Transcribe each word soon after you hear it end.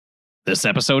This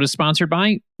episode is sponsored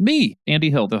by me,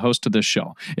 Andy Hill, the host of this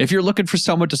show. If you're looking for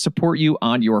someone to support you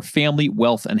on your family,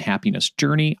 wealth, and happiness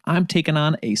journey, I'm taking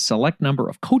on a select number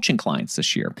of coaching clients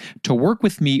this year. To work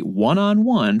with me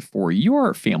one-on-one for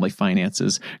your family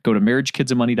finances, go to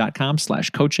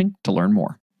marriagekidsandmoney.com/coaching to learn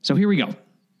more. So here we go.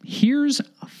 Here's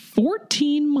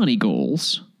 14 money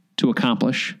goals to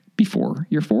accomplish before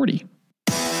you're 40.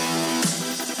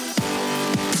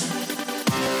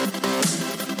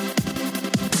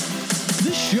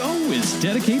 Show is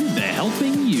dedicated to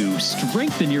helping you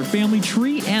strengthen your family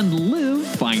tree and live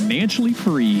financially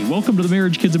free. Welcome to the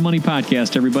Marriage, Kids, and Money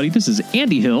podcast, everybody. This is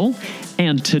Andy Hill,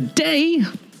 and today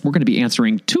we're going to be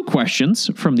answering 2 questions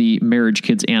from the Marriage,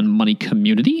 Kids, and Money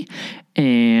community.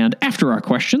 And after our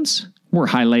questions, we're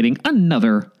highlighting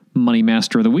another Money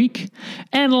Master of the Week.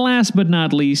 And last but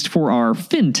not least, for our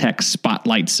FinTech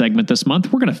Spotlight segment this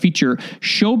month, we're going to feature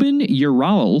Shobin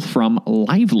Ural from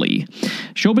Lively.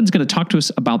 Shobin's going to talk to us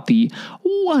about the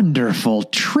wonderful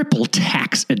triple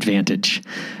tax advantage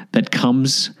that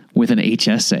comes with an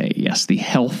HSA. Yes, the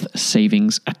Health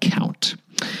Savings Account.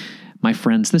 My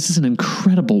friends, this is an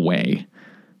incredible way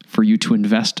for you to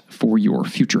invest for your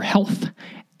future health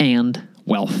and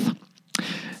wealth.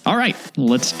 All right,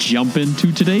 let's jump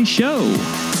into today's show.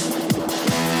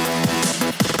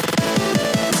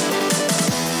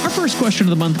 Our first question of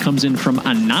the month comes in from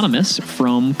Anonymous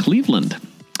from Cleveland.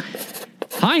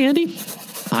 Hi, Andy.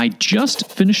 I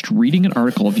just finished reading an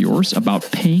article of yours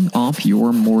about paying off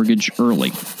your mortgage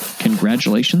early.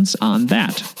 Congratulations on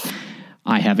that.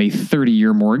 I have a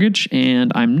 30-year mortgage,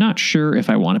 and I'm not sure if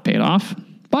I want to pay it off,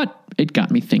 but it got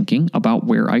me thinking about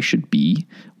where I should be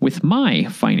with my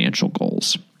financial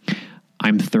goals.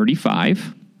 I'm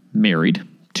 35, married,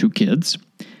 2 kids.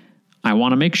 I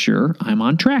want to make sure I'm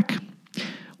on track.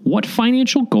 What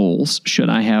financial goals should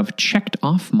I have checked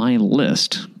off my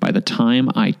list by the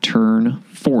time I turn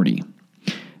 40?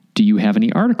 Do you have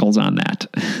any articles on that?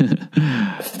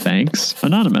 Thanks,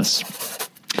 Anonymous.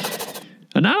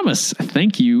 Anonymous,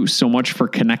 thank you so much for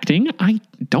connecting. I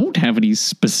don't have any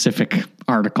specific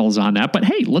articles on that, but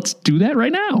hey, let's do that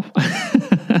right now.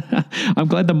 I'm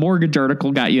glad the mortgage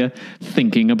article got you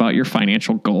thinking about your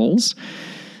financial goals.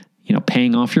 You know,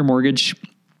 paying off your mortgage,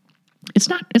 it's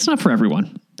not for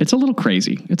everyone. It's a little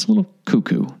crazy. It's a little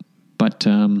cuckoo. But,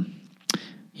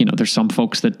 there's some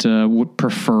folks that would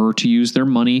prefer to use their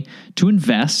money to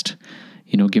invest,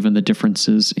 given the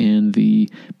differences in the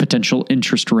potential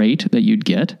interest rate that you'd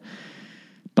get.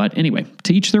 But anyway,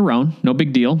 to each their own, no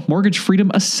big deal. Mortgage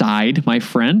freedom aside, my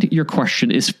friend, your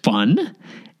question is fun,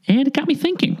 and it got me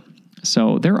thinking.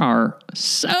 So there are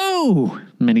so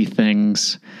many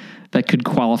things that could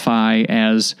qualify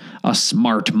as a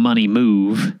smart money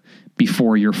move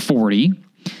before you're 40.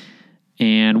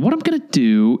 And what I'm going to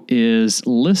do is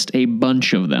list a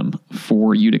bunch of them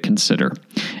for you to consider.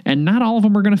 And not all of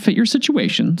them are going to fit your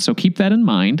situation, so keep that in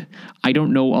mind. I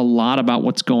don't know a lot about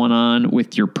what's going on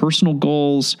with your personal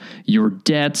goals, your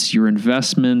debts, your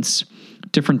investments,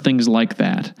 different things like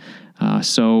that.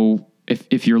 So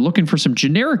if you're looking for some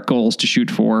generic goals to shoot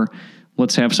for,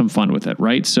 let's have some fun with it,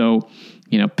 right? So,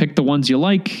 pick the ones you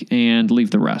like and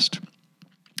leave the rest.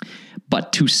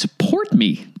 But to support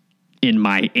me in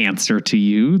my answer to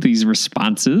you, these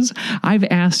responses, I've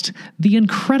asked the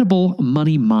incredible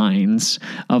money minds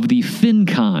of the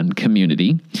FinCon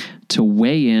community to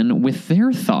weigh in with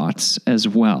their thoughts as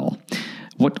well.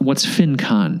 What's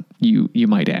FinCon, you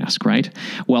might ask, right?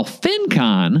 Well,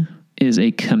 FinCon is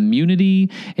a community,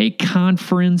 a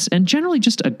conference, and generally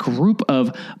just a group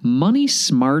of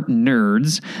money-smart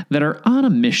nerds that are on a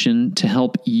mission to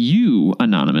help you,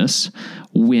 Anonymous,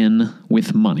 win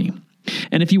with money.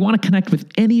 And if you want to connect with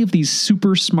any of these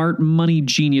super smart money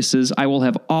geniuses, I will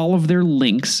have all of their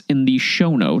links in the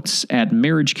show notes at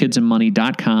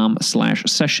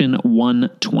marriagekidsandmoney.com/session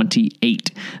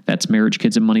 128. That's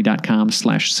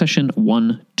marriagekidsandmoney.com/session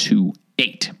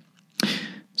 128.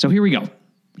 So here we go.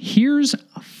 Here's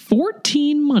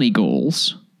 14 money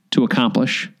goals to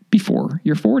accomplish before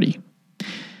you're 40.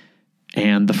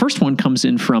 And the first one comes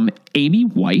in from Amy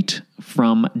White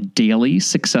from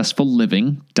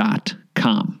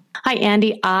dailysuccessfulliving.com. Hi,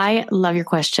 Andy. I love your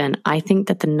question. I think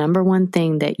that the number one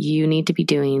thing that you need to be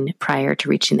doing prior to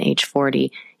reaching the age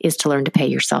 40 is to learn to pay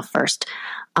yourself first.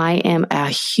 I am a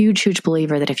huge, huge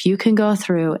believer that if you can go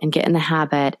through and get in the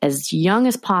habit as young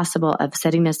as possible of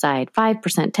setting aside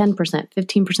 5%, 10%,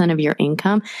 15% of your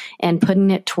income and putting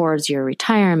it towards your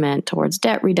retirement, towards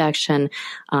debt reduction,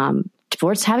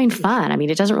 towards having fun. I mean,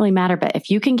 it doesn't really matter, but if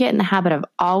you can get in the habit of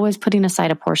always putting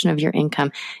aside a portion of your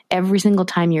income every single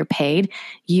time you're paid,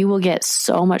 you will get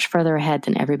so much further ahead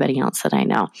than everybody else that I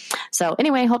know. So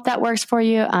anyway, hope that works for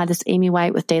you. This is Amy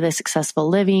White with Daily Successful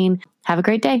Living. Have a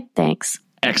great day. Thanks.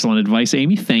 Excellent advice,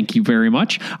 Amy. Thank you very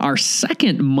much. Our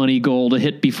second money goal to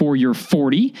hit before you're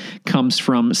 40 comes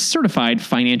from certified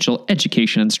financial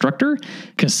education instructor,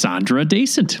 Cassandra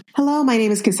Dacent. Hello, my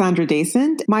name is Cassandra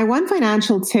Dacent. My one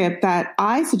financial tip that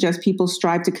I suggest people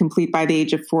strive to complete by the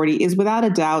age of 40 is without a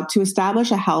doubt to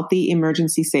establish a healthy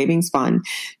emergency savings fund.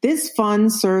 This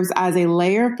fund serves as a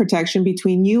layer of protection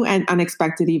between you and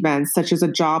unexpected events, such as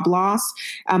a job loss,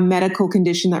 a medical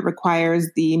condition that requires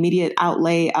the immediate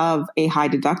outlay of a high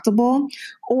deductible,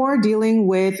 or dealing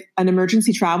with an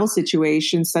emergency travel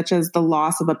situation such as the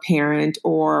loss of a parent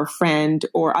or friend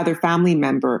or other family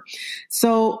member.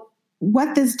 So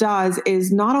what this does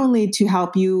is not only to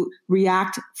help you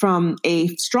react from a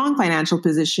strong financial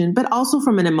position, but also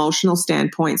from an emotional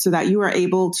standpoint so that you are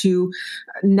able to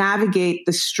navigate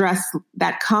the stress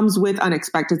that comes with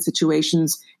unexpected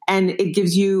situations. And it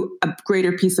gives you a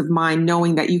greater peace of mind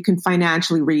knowing that you can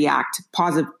financially react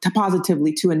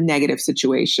positively to a negative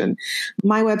situation.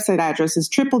 My website address is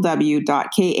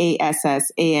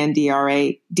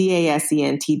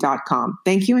www.kassandradasent.com.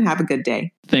 Thank you and have a good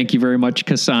day. Thank you very much,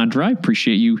 Cassandra. I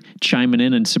appreciate you chiming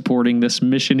in and supporting this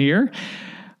mission here.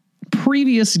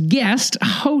 Previous guest,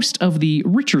 host of the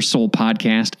Richer Soul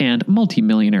podcast and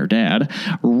multimillionaire dad,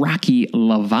 Rocky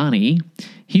Lavani.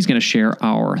 He's going to share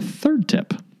our third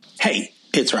tip. Hey,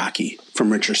 it's Rocky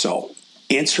from Richer Soul,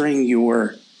 answering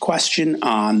your question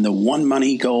on the one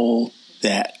money goal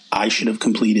that I should have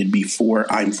completed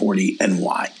before I'm 40 and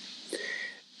why.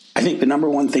 I think the number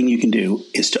one thing you can do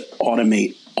is to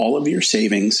automate all of your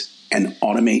savings and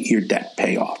automate your debt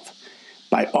payoff.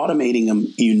 By automating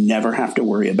them, you never have to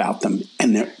worry about them,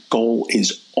 and the goal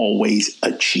is always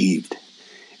achieved.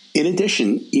 In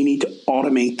addition, you need to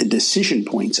automate the decision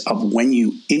points of when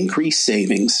you increase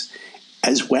savings,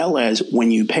 as well as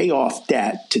when you pay off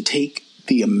debt, to take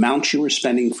the amount you are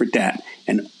spending for debt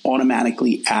and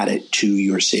automatically add it to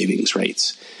your savings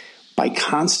rates. By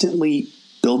constantly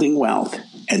building wealth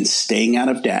and staying out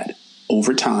of debt,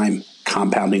 over time,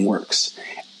 compounding works.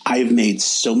 I have made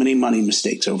so many money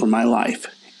mistakes over my life.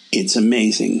 It's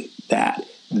amazing that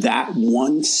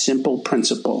one simple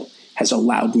principle has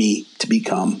allowed me to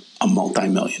become a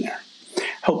multimillionaire.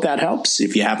 Hope that helps.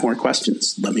 If you have more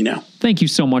questions, let me know. Thank you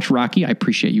so much, Rocky. I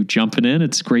appreciate you jumping in.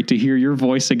 It's great to hear your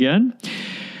voice again.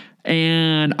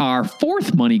 And our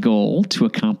fourth money goal to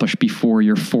accomplish before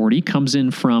you're 40 comes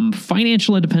in from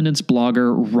financial independence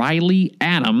blogger Riley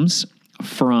Adams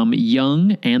from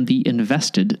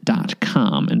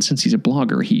youngandtheinvested.com. And since he's a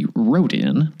blogger, he wrote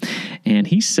in and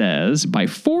he says, by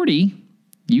 40,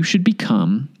 you should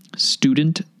become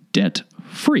student debt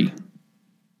free.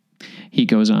 He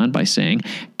goes on by saying,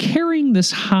 carrying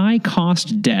this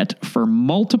high-cost debt for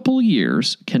multiple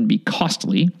years can be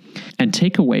costly and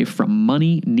take away from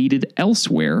money needed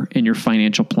elsewhere in your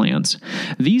financial plans.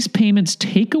 These payments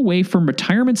take away from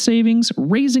retirement savings,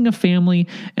 raising a family,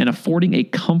 and affording a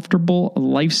comfortable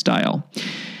lifestyle.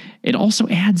 It also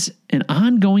adds an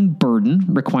ongoing burden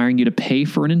requiring you to pay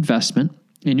for an investment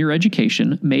in your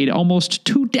education made almost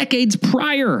 2 decades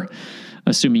prior,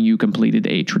 assuming you completed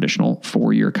a traditional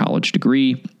 4-year college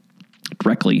degree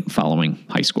directly following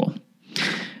high school.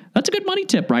 That's a good money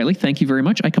tip, Riley. Thank you very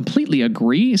much. I completely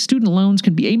agree. Student loans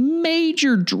can be a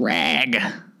major drag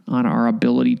on our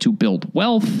ability to build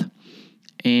wealth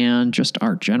and just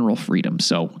our general freedom.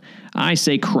 So I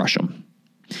say crush them.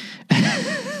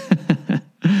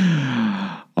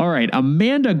 All right,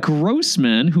 Amanda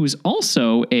Grossman, who's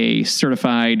also a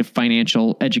certified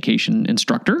financial education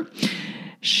instructor,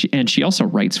 she also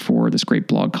writes for this great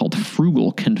blog called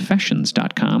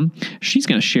frugalconfessions.com. She's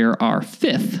going to share our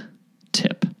fifth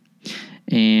tip.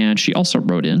 And she also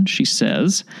wrote in, she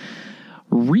says,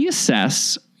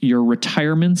 reassess your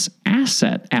retirement's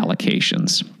asset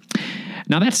allocations.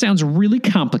 Now that sounds really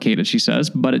complicated, she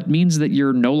says, but it means that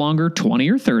you're no longer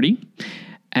 20 or 30.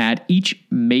 At each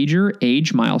major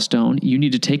age milestone, you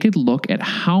need to take a look at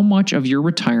how much of your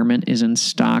retirement is in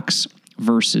stocks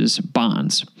versus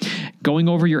bonds. Going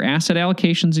over your asset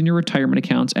allocations in your retirement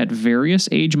accounts at various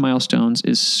age milestones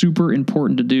is super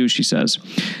important to do, she says.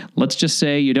 Let's just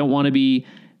say you don't want to be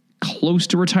close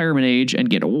to retirement age and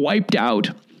get wiped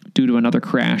out due to another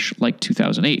crash like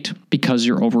 2008 because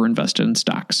you're overinvested in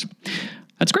stocks.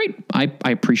 That's great. I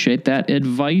appreciate that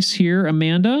advice here,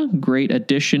 Amanda. Great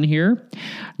addition here.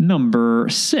 Number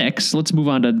 6, let's move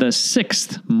on to the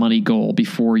 6th money goal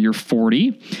before you're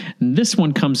 40. This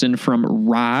one comes in from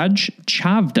Raj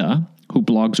Chavda who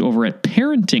blogs over at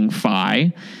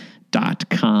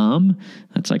parentingfi.com.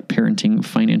 That's like parenting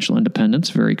financial independence.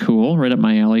 Very cool. Right up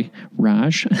my alley,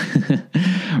 Raj.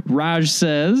 Raj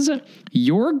says,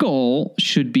 your goal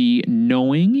should be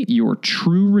knowing your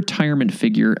true retirement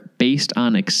figure based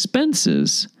on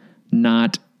expenses,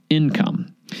 not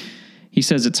income. He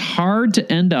says it's hard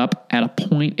to end up at a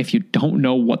point if you don't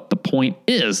know what the point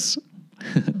is.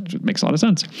 It makes a lot of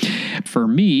sense. For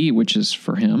me, which is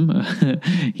for him,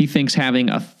 he thinks having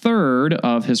a third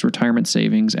of his retirement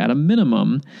savings at a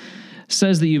minimum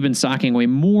says that you've been socking away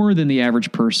more than the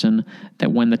average person,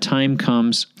 that when the time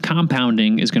comes,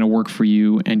 compounding is going to work for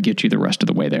you and get you the rest of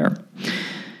the way there.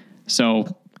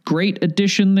 So great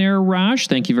addition there, Raj.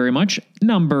 Thank you very much.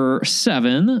 Number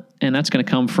 7, and that's going to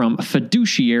come from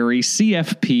fiduciary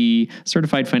CFP,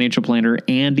 certified financial planner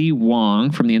Andy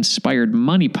Wong from the Inspired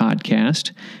Money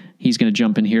podcast. He's going to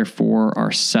jump in here for our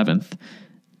 7th.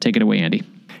 Take it away, Andy.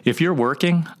 If you're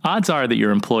working, odds are that your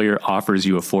employer offers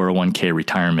you a 401k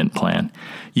retirement plan.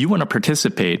 You want to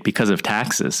participate because of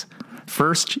taxes.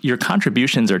 First, your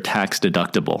contributions are tax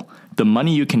deductible. The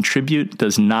money you contribute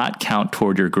does not count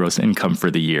toward your gross income for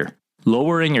the year.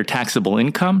 Lowering your taxable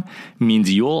income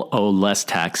means you'll owe less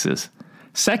taxes.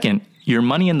 Second, your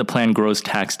money in the plan grows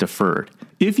tax deferred.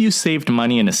 If you saved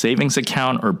money in a savings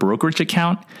account or brokerage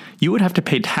account, you would have to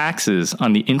pay taxes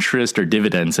on the interest or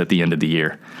dividends at the end of the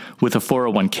year. With a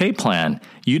 401k plan,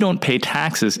 you don't pay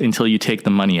taxes until you take the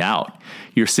money out.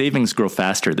 Your savings grow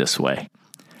faster this way.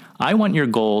 I want your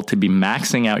goal to be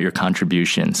maxing out your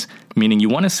contributions, meaning you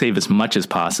want to save as much as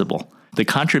possible. The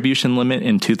contribution limit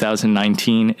in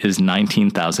 2019 is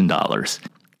 $19,000.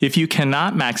 If you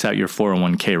cannot max out your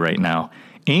 401k right now,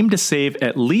 aim to save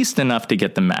at least enough to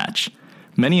get the match.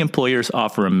 Many employers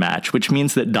offer a match, which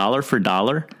means that dollar for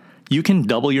dollar, you can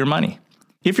double your money.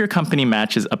 If your company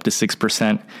matches up to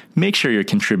 6%, make sure you're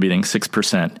contributing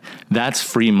 6%. That's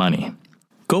free money.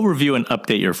 Go review and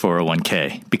update your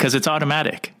 401k because it's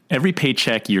automatic. Every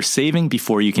paycheck, you're saving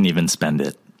before you can even spend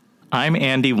it. I'm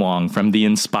Andy Wong from the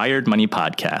Inspired Money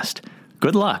podcast.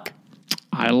 Good luck.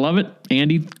 I love it.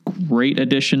 Andy, great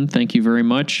addition. Thank you very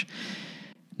much.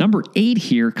 Number 8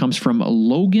 here comes from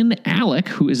Logan Alec,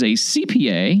 who is a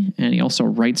CPA, and he also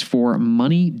writes for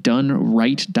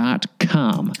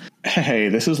MoneyDoneRight.com. Hey,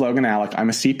 this is Logan Alec. I'm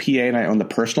a CPA and I own the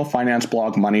personal finance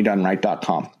blog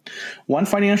MoneyDoneRight.com. One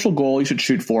financial goal you should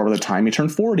shoot for by the time you turn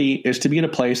 40 is to be in a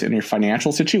place in your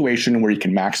financial situation where you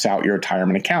can max out your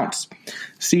retirement accounts.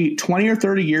 See, 20 or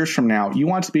 30 years from now, you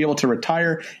want to be able to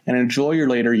retire and enjoy your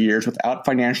later years without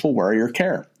financial worry or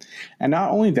care. And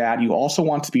not only that, you also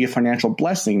want to be a financial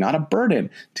blessing, not a burden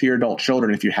to your adult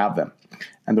children if you have them.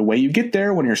 And the way you get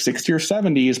there when you're 60 or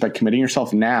 70 is by committing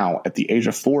yourself now at the age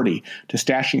of 40 to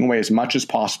stashing away as much as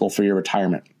possible for your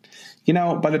retirement. You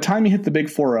know, by the time you hit the big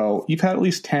 4-0, you've had at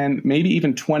least 10, maybe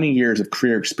even 20 years of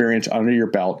career experience under your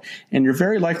belt, and you're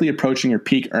very likely approaching your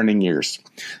peak earning years.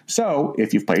 So,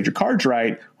 if you've played your cards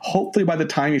right, hopefully by the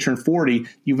time you turn 40,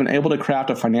 you've been able to craft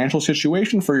a financial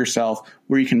situation for yourself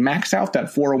where you can max out that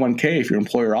 401k if your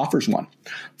employer offers one.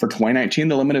 For 2019,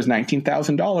 the limit is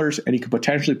 $19,000, and you can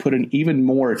potentially put in even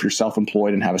more if you're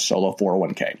self-employed and have a solo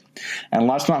 401k. And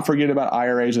let's not forget about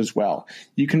IRAs as well.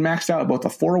 You can max out both a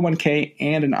 401k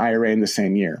and an IRA in the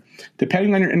same year.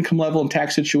 Depending on your income level and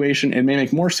tax situation, it may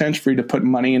make more sense for you to put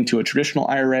money into a traditional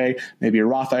IRA, maybe a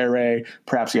Roth IRA,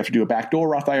 perhaps you have to do a backdoor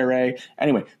Roth IRA.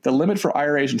 Anyway, the limit for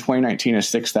IRAs in 2019 is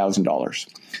 $6,000.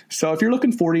 So if you're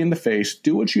looking 40 in the face,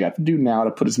 do what you have to do now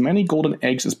to put as many golden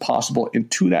eggs as possible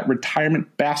into that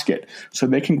retirement basket so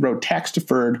they can grow tax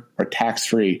deferred or tax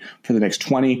free for the next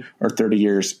 20 or 30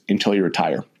 years until you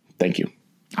retire. Thank you.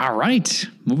 All right,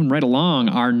 moving right along.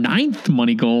 Our 9th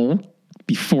money goal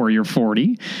before you're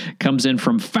 40 comes in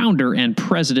from founder and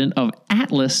president of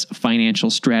Atlas Financial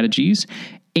Strategies,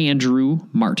 Andrew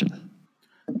Martin.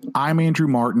 I'm Andrew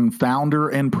Martin, founder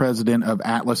and president of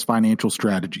Atlas Financial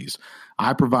Strategies.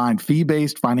 I provide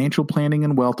fee-based financial planning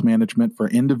and wealth management for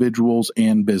individuals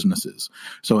and businesses.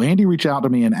 So Andy reached out to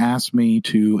me and asked me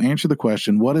to answer the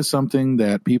question, what is something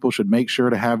that people should make sure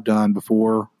to have done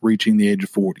before reaching the age of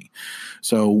 40?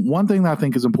 So one thing that I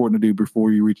think is important to do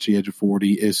before you reach the age of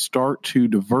 40 is start to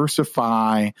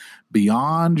diversify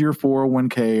beyond your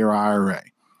 401k or IRA.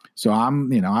 So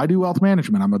I do wealth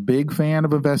management. I'm a big fan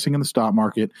of investing in the stock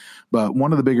market, but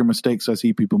one of the bigger mistakes I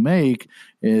see people make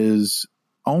is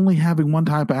only having one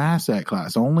type of asset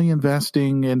class, only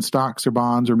investing in stocks or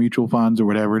bonds or mutual funds or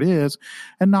whatever it is,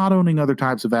 and not owning other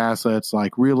types of assets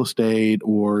like real estate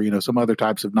or, some other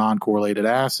types of non-correlated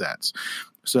assets.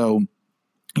 So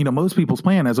most people's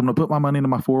plan is I'm going to put my money into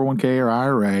my 401k or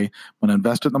IRA. I'm going to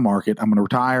invest it in the market. I'm going to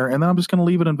retire, and then I'm just going to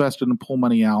leave it invested and pull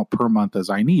money out per month as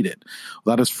I need it.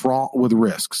 Well, that is fraught with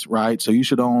risks, right? So you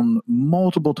should own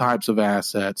multiple types of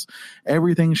assets.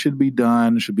 Everything should be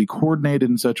coordinated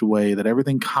in such a way that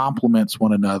everything complements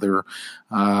one another,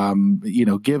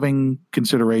 giving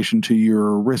consideration to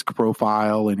your risk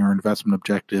profile and your investment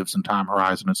objectives and time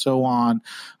horizon and so on.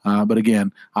 But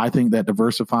again, I think that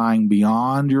diversifying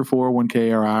beyond your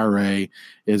 401k or IRA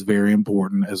is very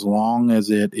important as long as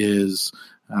it is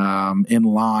in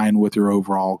line with your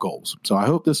overall goals. So I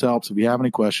hope this helps. If you have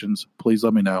any questions, please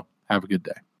let me know. Have a good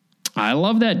day. I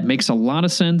love that. Makes a lot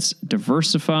of sense.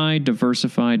 Diversify,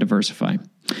 diversify, diversify.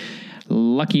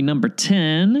 Lucky number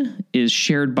 10 is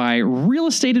shared by real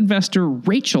estate investor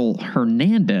Rachel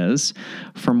Hernandez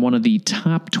from one of the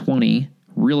top 20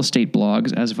 real estate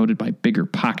blogs as voted by Bigger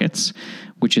Pockets,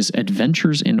 which is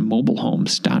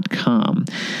adventuresinmobilehomes.com.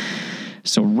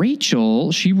 So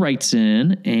Rachel, she writes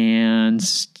in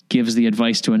and gives the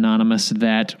advice to Anonymous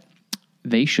that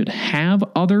they should have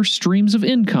other streams of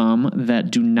income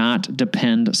that do not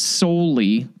depend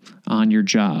solely on your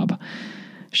job.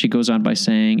 She goes on by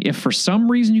saying, if for some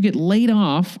reason you get laid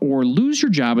off or lose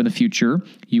your job in the future,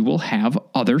 you will have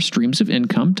other streams of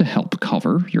income to help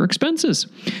cover your expenses.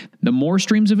 The more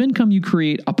streams of income you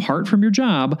create apart from your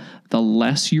job, the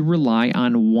less you rely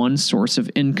on one source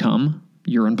of income,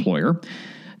 your employer,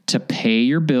 to pay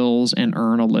your bills and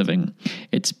earn a living.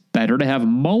 It's better to have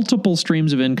multiple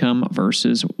streams of income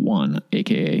versus one,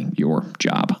 aka your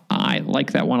job. I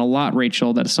like that one a lot,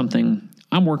 Rachel. That's something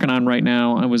I'm working on right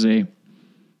now. I was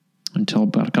until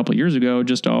about a couple of years ago,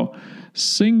 just a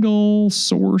single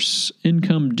source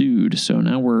income dude. So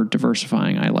now we're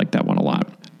diversifying. I like that one a lot.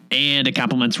 And it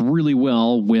complements really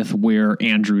well with where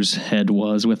Andrew's head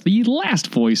was with the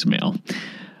last voicemail.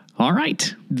 All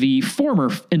right. The former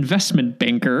investment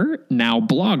banker, now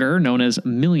blogger, known as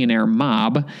Millionaire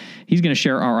Mob, he's going to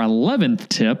share our 11th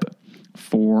tip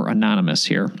for Anonymous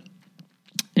here.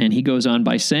 And he goes on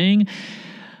by saying,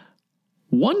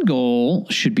 one goal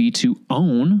should be to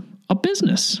own a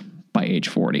business by age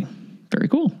 40. Very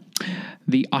cool.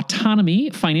 The autonomy,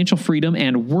 financial freedom,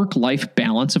 and work-life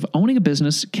balance of owning a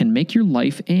business can make your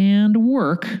life and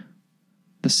work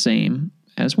the same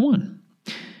as one.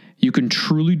 You can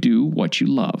truly do what you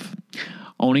love.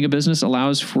 Owning a business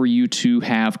allows for you to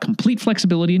have complete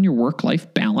flexibility in your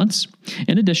work-life balance.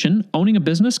 In addition, owning a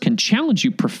business can challenge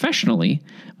you professionally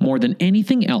more than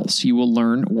anything else you will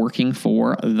learn working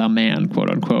for the man, quote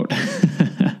unquote.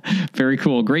 Very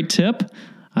cool. Great tip.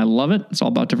 I love it. It's all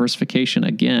about diversification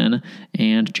again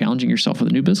and challenging yourself with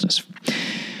a new business.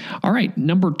 All right,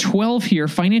 number 12 here,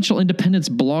 financial independence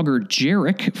blogger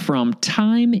Jarek from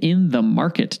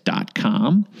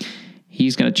timeinthemarket.com.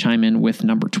 He's going to chime in with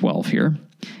number 12 here,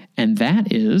 and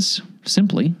that is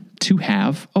simply to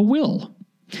have a will.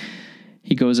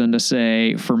 He goes on to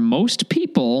say, for most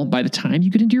people, by the time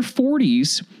you get into your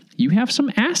 40s, you have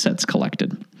some assets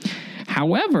collected.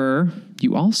 However,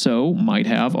 you also might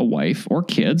have a wife or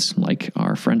kids, like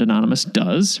our friend Anonymous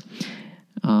does,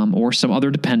 or some other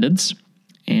dependents.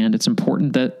 And it's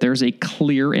important that there's a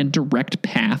clear and direct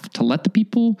path to let the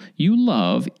people you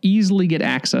love easily get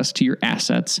access to your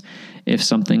assets if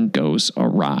something goes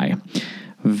awry.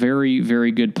 Very,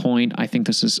 very good point. I think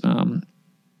this is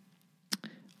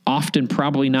often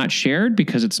probably not shared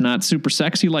because it's not super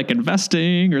sexy like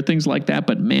investing or things like that.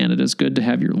 But man, it is good to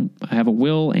have a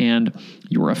will and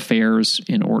your affairs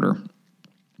in order.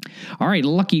 All right,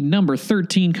 lucky number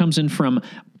 13 comes in from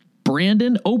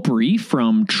Brandon Opry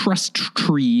from Trust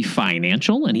Tree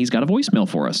Financial, and he's got a voicemail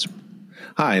for us.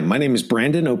 Hi, my name is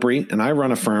Brandon Opry, and I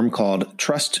run a firm called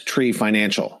Trust Tree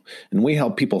Financial, and we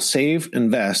help people save,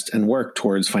 invest, and work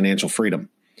towards financial freedom.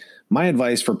 My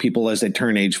advice for people as they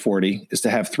turn age 40 is to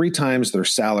have 3 times their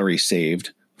salary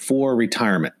saved for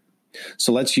retirement.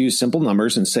 So let's use simple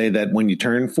numbers and say that when you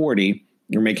turn 40,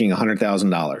 you're making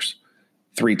 $100,000.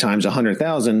 3 times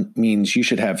 100,000 means you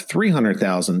should have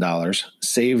 $300,000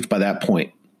 saved by that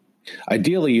point.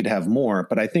 Ideally, you'd have more,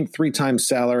 but I think 3 times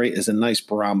salary is a nice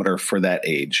barometer for that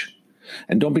age.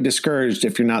 And don't be discouraged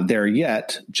if you're not there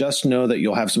yet. Just know that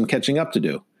you'll have some catching up to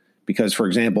do. Because, for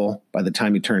example, by the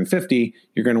time you turn 50,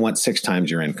 you're going to want 6 times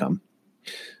your income.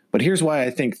 But here's why I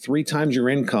think 3 times your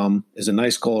income is a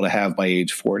nice goal to have by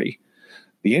age 40.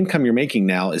 The income you're making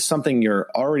now is something you're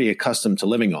already accustomed to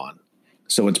living on.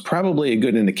 So it's probably a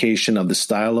good indication of the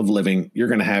style of living you're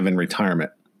going to have in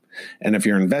retirement. And if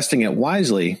you're investing it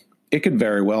wisely, it could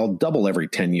very well double every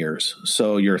 10 years.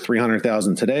 So your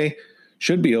 $300,000 today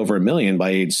should be over $1 million by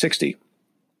age 60.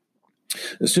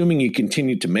 Assuming you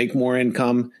continue to make more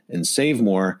income and save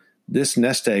more, This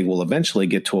nest egg will eventually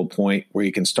get to a point where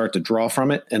you can start to draw from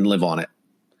it and live on it.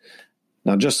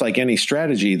 Now, just like any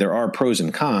strategy, there are pros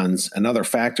and cons and other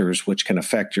factors which can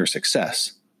affect your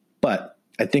success. But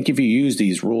I think if you use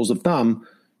these rules of thumb,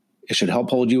 it should help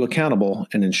hold you accountable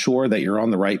and ensure that you're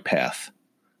on the right path.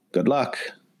 Good luck.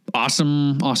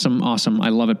 Awesome. I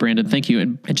love it, Brandon. Thank you.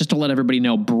 And just to let everybody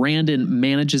know, Brandon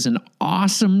manages an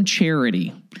awesome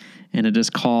charity, and it is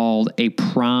called A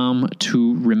Prom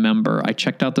to Remember. I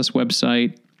checked out this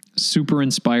website. Super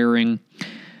inspiring.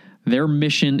 Their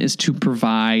mission is to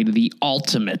provide the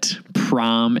ultimate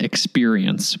prom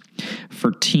experience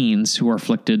for teens who are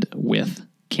afflicted with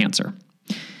cancer.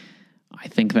 I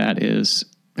think that is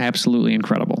absolutely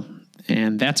incredible.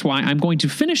 And that's why I'm going to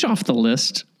finish off the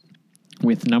list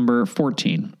with number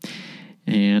 14.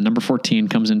 And number 14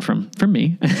 comes in from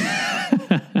me.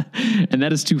 And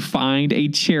that is to find a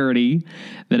charity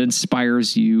that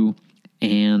inspires you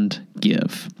and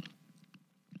give.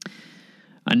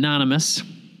 Anonymous.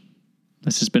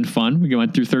 This has been fun. We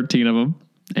went through 13 of them.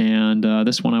 And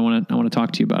this one I want to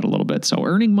talk to you about a little bit. So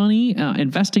earning money,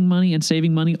 investing money, and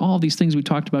saving money, all of these things we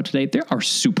talked about today, they are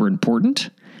super important.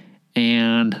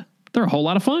 And they're a whole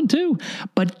lot of fun too.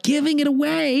 But giving it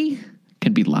away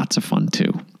can be lots of fun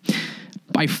too.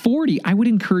 By 40, I would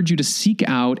encourage you to seek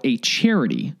out a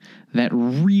charity that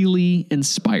really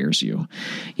inspires you.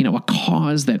 You know, a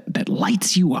cause that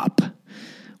lights you up,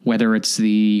 whether it's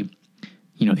the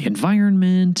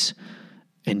environment,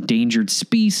 endangered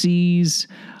species,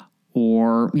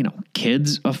 or,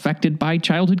 kids affected by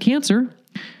childhood cancer.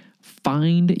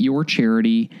 Find your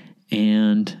charity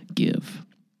and give.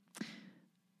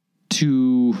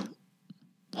 To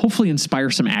hopefully inspire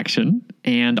some action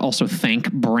and also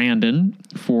thank Brandon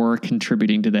for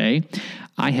contributing today,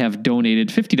 I have donated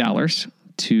 $50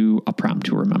 to A Prom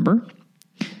to Remember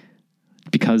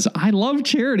because I love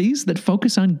charities that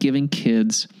focus on giving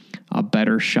kids a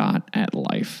better shot at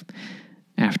life.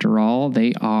 After all,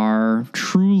 they are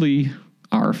truly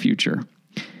our future.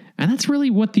 And that's really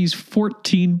what these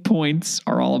 14 points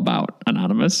are all about,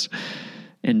 Anonymous.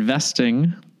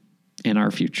 Investing in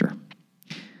our future.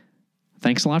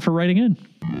 Thanks a lot for writing in.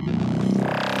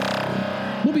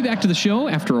 We'll be back to the show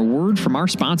after a word from our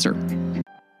sponsor.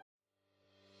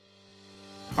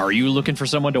 Are you looking for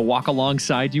someone to walk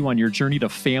alongside you on your journey to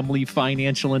family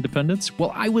financial independence?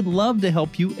 Well, I would love to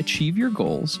help you achieve your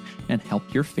goals and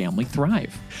help your family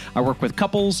thrive. I work with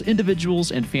couples,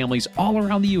 individuals, and families all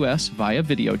around the U.S. via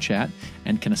video chat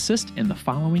and can assist in the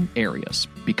following areas: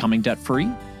 becoming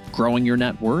debt-free, growing your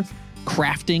net worth,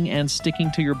 crafting and sticking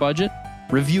to your budget,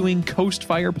 reviewing Coast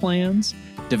Fire plans,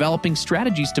 developing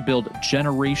strategies to build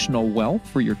generational wealth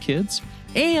for your kids,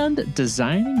 and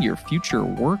designing your future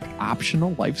work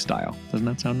optional lifestyle. Doesn't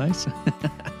that sound nice?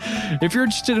 If you're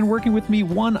interested in working with me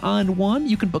one-on-one,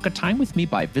 you can book a time with me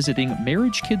by visiting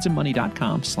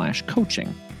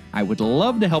marriagekidsandmoney.com/coaching. I would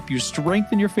love to help you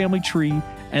strengthen your family tree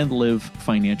and live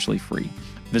financially free.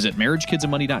 Visit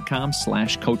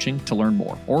marriagekidsandmoney.com/coaching to learn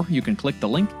more, or you can click the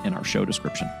link in our show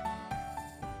description.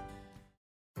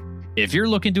 If you're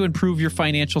looking to improve your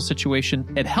financial situation,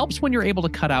 it helps when you're able to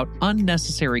cut out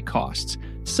unnecessary costs.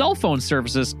 Cell phone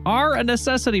services are a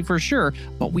necessity for sure,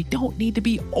 but we don't need to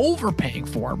be overpaying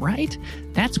for them, right?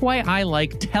 That's why I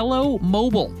like Tello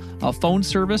Mobile, a phone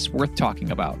service worth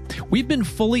talking about. We've been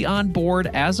fully on board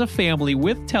as a family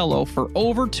with Tello for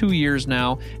over 2 years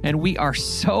now, and we are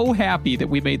so happy that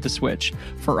we made the switch.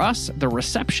 For us, the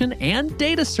reception and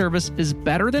data service is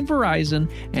better than Verizon,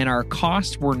 and our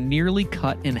costs were nearly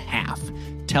cut in half.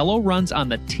 Tello runs on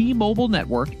the T-Mobile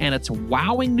network, and it's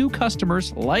wowing new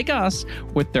customers like us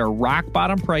with their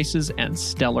rock-bottom prices and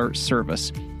stellar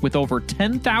service. With over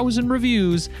 10,000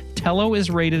 reviews, Tello is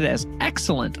rated as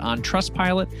excellent on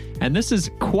Trustpilot, and this is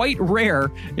quite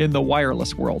rare in the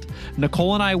wireless world.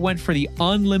 Nicole and I went for the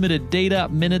unlimited data,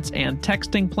 minutes, and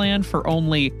texting plan for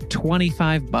only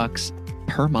 $25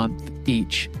 per month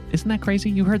each. Isn't that crazy?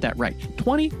 You heard that right.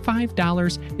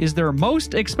 $25 is their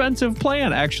most expensive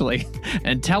plan, actually.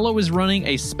 And Tello is running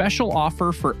a special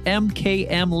offer for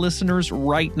MKM listeners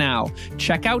right now.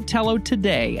 Check out Tello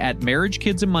today at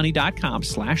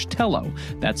marriagekidsandmoney.com/Tello.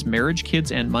 That's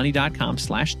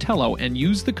marriagekidsandmoney.com/Tello, and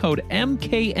use the code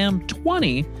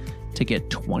MKM20 to get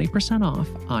 20% off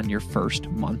on your first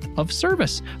month of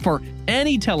service for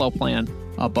any Tello plan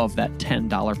above that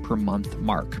 $10 per month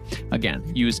mark. Again,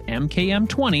 use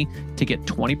MKM20 to get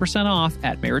 20% off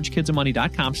at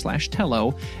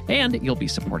marriagekidsandmoney.com/Tello, and you'll be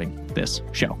supporting this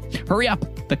show. Hurry up.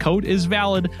 The code is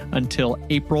valid until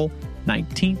April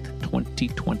 19th,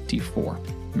 2024.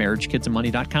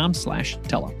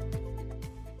 marriagekidsandmoney.com/Tello.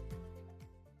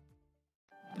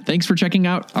 Thanks for checking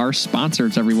out our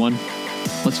sponsors, everyone.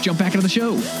 Let's jump back into the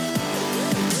show.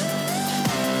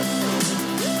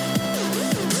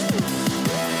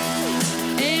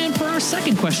 And for our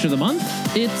second question of the month,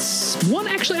 it's one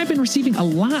actually I've been receiving a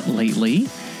lot lately.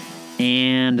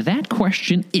 And that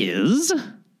question is,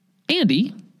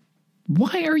 Andy,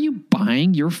 why are you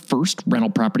buying your first rental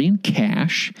property in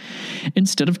cash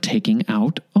instead of taking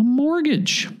out a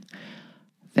mortgage?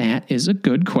 That is a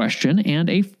good question and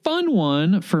a fun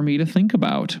one for me to think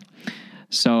about.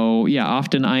 So yeah,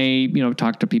 often I,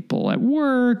 talk to people at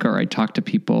work, or I talk to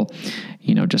people,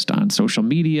 just on social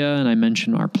media, and I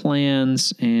mention our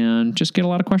plans and just get a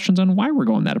lot of questions on why we're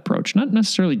going that approach. Not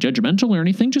necessarily judgmental or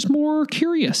anything, just more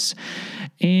curious.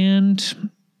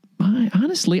 And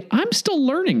honestly, I'm still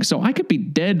learning, so I could be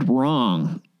dead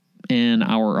wrong in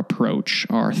our approach,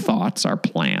 our thoughts, our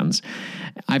plans.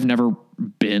 I've never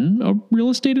been a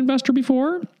real estate investor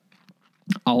before.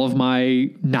 All of my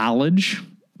knowledge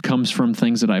comes from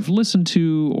things that I've listened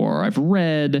to or I've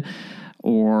read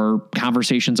or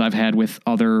conversations I've had with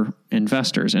other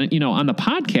investors. And, on the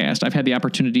podcast, I've had the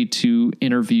opportunity to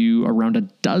interview around a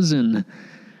dozen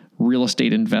real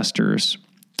estate investors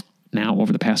now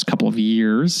over the past couple of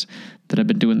years that I've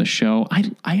been doing the show.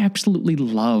 I absolutely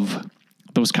love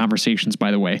those conversations, by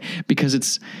the way, because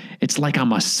it's like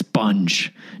I'm a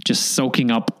sponge just soaking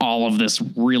up all of this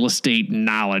real estate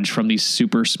knowledge from these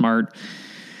super smart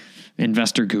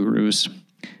investor gurus.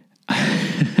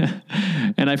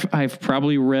 And I've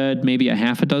probably read maybe a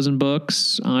half a dozen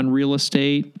books on real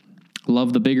estate.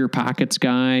 Love the Bigger Pockets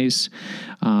guys.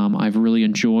 I've really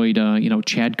enjoyed,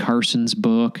 Chad Carson's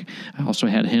book. I also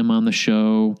had him on the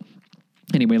show.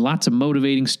 Anyway, lots of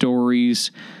motivating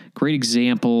stories, great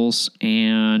examples,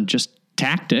 and just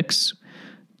tactics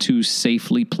to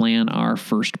safely plan our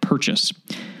first purchase.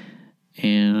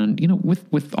 And,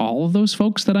 with all of those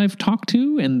folks that I've talked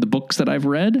to and the books that I've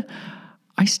read,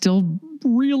 I still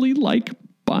really like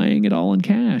buying it all in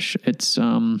cash. It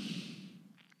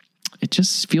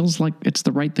just feels like it's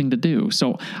the right thing to do.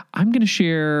 So I'm going to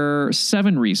share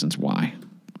 7 reasons why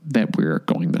that we're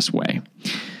going this way.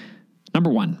 Number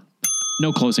 1,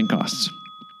 no closing costs.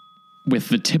 With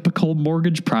the typical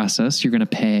mortgage process, you're going to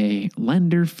pay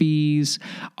lender fees,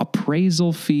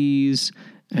 appraisal fees,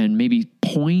 and maybe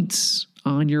points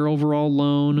on your overall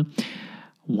loan.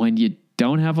 When you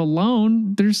don't have a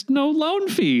loan, there's no loan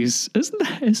fees. Isn't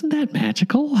that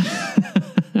magical?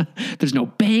 There's no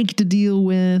bank to deal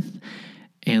with,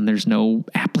 and there's no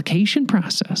application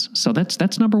process. So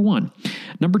that's number 1.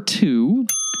 Number 2,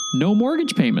 no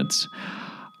mortgage payments.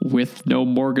 With no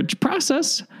mortgage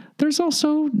process, there's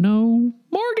also no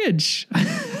mortgage.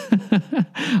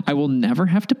 I will never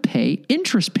have to pay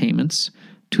interest payments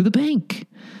to the bank.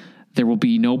 There will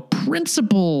be no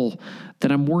principal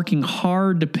that I'm working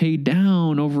hard to pay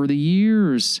down over the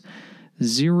years.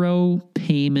 0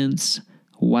 payments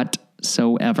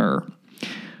whatsoever.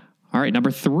 All right,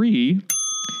 number 3,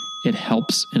 it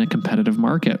helps in a competitive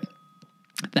market.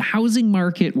 The housing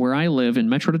market where I live in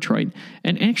Metro Detroit,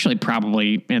 and actually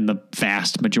probably in the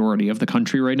vast majority of the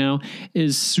country right now,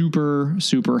 is super,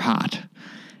 super hot.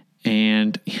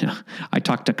 And I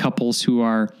talked to couples who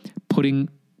are putting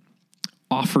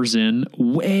offers in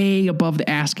way above the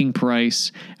asking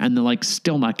price, and they're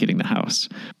still not getting the house.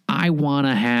 I want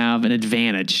to have an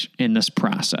advantage in this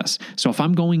process. So if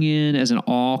I'm going in as an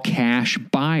all cash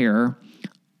buyer,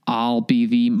 I'll be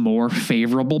the more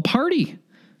favorable party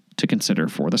to consider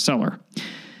for the seller.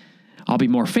 I'll be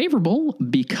more favorable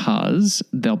because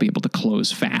they'll be able to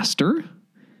close faster,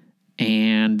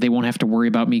 and they won't have to worry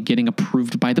about me getting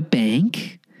approved by the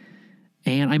bank.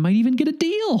 And I might even get a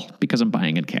deal because I'm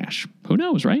buying in cash. Who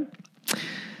knows, right?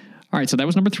 All right, so that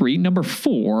was number 3. Number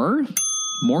 4,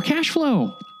 more cash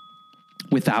flow.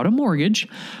 Without a mortgage,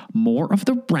 more of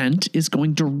the rent is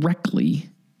going directly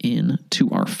into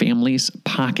our family's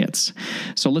pockets.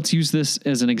 So let's use this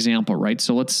as an example, right?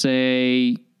 So let's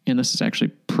say, and this is actually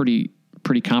pretty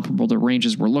comparable to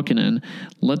ranges we're looking in.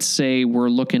 Let's say we're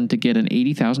looking to get an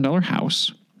 $80,000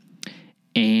 house,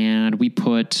 and we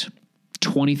put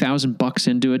 $20,000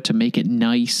 into it to make it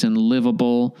nice and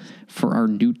livable for our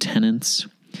new tenants.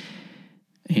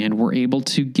 And we're able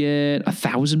to get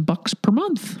 $1,000 per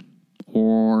month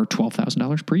or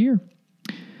 $12,000 per year.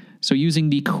 So using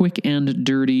the quick and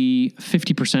dirty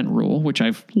 50% rule, which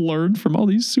I've learned from all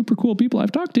these super cool people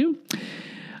I've talked to,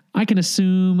 I can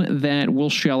assume that we'll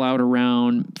shell out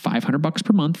around $500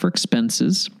 per month for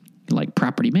expenses like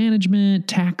property management,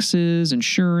 taxes,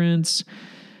 insurance,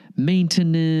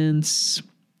 maintenance,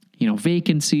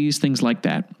 vacancies, things like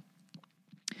that.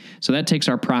 So that takes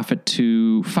our profit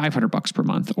to $500 per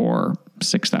month or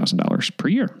 $6,000 per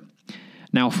year.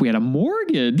 Now, if we had a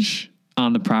mortgage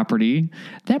on the property,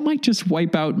 that might just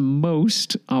wipe out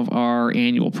most of our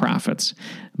annual profits.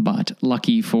 But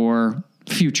lucky for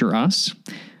future us,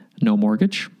 no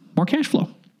mortgage, more cash flow.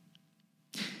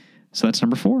 So that's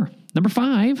number 4. Number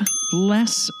 5,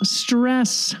 less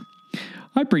stress.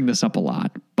 I bring this up a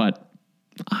lot, but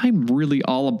I'm really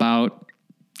all about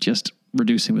just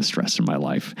reducing the stress in my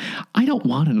life. I don't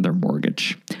want another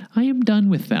mortgage. I am done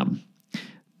with them.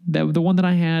 The one that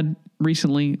I had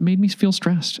recently made me feel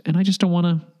stressed, and I just don't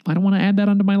want to add that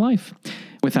onto my life.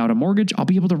 Without a mortgage, I'll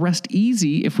be able to rest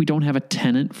easy if we don't have a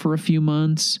tenant for a few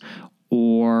months,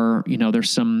 or,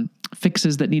 there's some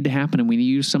fixes that need to happen and we need to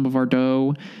use some of our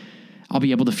dough. I'll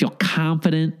be able to feel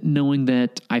confident knowing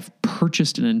that I've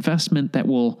purchased an investment that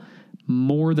will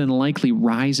more than likely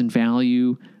rise in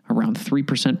value around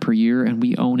 3% per year, and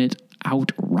we own it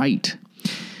outright.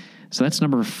 So that's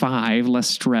number 5, less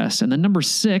stress. And then number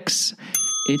 6,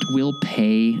 it will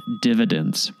pay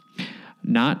dividends.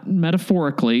 Not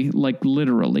metaphorically, like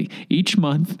literally. Each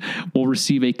month, we'll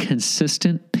receive a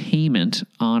consistent payment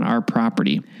on our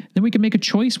property. Then we can make a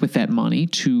choice with that money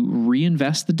to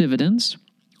reinvest the dividends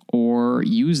or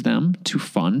use them to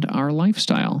fund our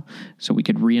lifestyle. So we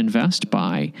could reinvest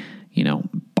by,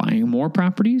 buying more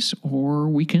properties, or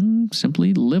we can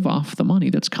simply live off the money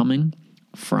that's coming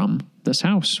from this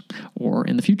house, or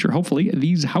in the future, hopefully,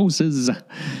 these houses.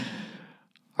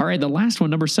 All right, the last one,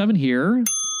 number 7 here.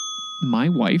 My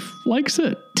wife likes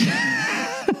it.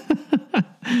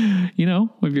 Have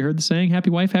you heard the saying, happy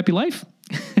wife, happy life?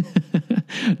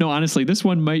 No, honestly, this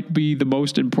one might be the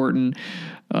most important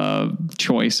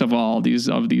choice of all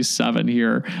these 7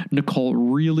 here. Nicole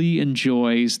really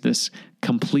enjoys this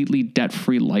completely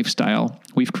debt-free lifestyle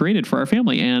we've created for our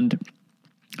family, and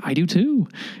I do too.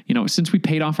 Since we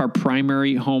paid off our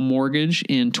primary home mortgage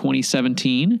in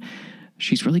 2017,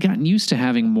 she's really gotten used to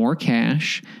having more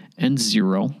cash and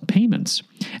 0 payments.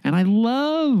 And I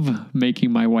love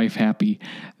making my wife happy.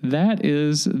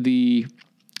 That's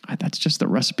just the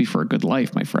recipe for a good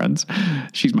life, my friends.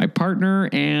 She's my partner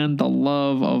and the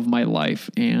love of my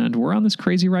life, and we're on this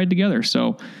crazy ride together.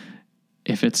 So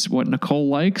if it's what Nicole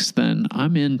likes, then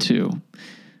I'm in too.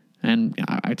 And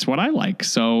it's what I like.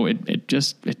 So it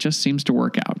just seems to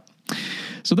work out.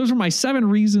 So those are my 7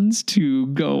 reasons to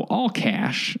go all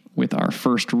cash with our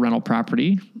first rental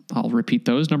property. I'll repeat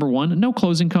those. Number 1, no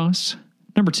closing costs.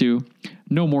 Number 2,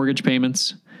 no mortgage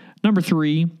payments. Number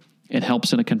 3, it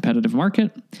helps in a competitive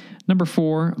market. Number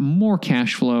 4, more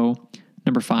cash flow.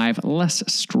 Number 5, less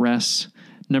stress.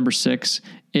 Number 6,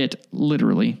 it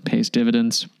literally pays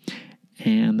dividends.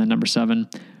 And then number 7,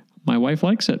 my wife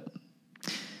likes it.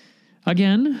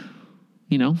 Again,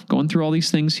 going through all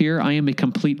these things here, I am a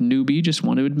complete newbie, just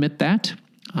want to admit that.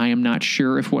 I am not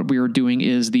sure if what we are doing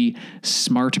is the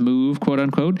smart move, quote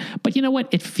unquote, but you know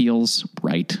what? It feels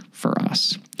right for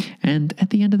us. And at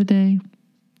the end of the day,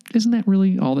 isn't that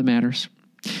really all that matters?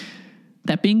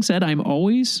 That being said, I'm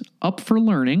always up for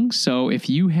learning. So if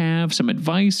you have some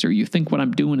advice or you think what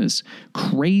I'm doing is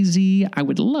crazy, I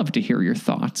would love to hear your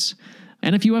thoughts.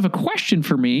 And if you have a question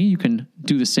for me, you can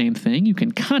do the same thing. You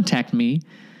can contact me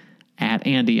at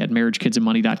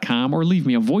Andy@marriagekidsandmoney.com or leave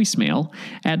me a voicemail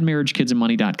at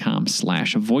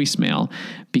marriagekidsandmoney.com/voicemail,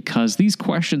 because these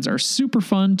questions are super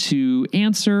fun to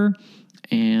answer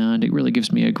and it really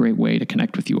gives me a great way to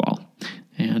connect with you all.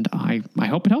 And I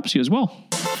hope it helps you as well.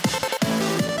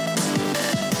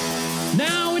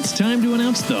 Now it's time to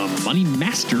announce the Money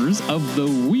Masters of the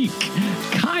Week.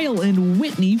 Kyle and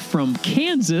Whitney from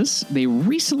Kansas, they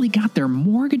recently got their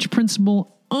mortgage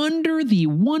principal under the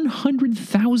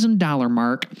 $100,000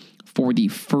 mark for the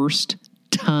first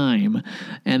time,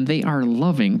 and they are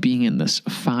loving being in this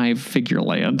 5-figure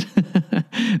land.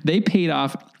 They paid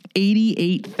off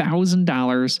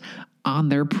 $88,000 on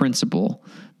their principal,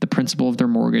 the principal of their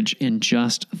mortgage, in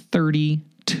just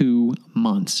 32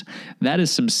 months. That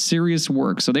is some serious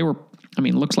work. So they were,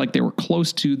 looks like they were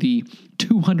close to the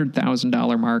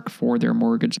 $200,000 mark for their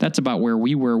mortgage. That's about where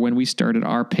we were when we started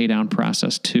our pay down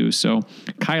process too. So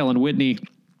Kyle and Whitney,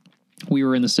 we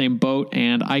were in the same boat,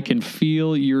 and I can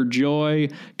feel your joy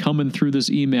coming through this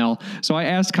email. So I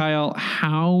asked Kyle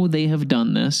how they have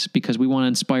done this, because we want to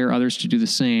inspire others to do the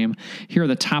same. Here are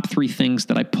the top 3 things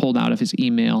that I pulled out of his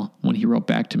email when he wrote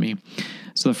back to me.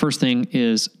 So the first thing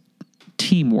is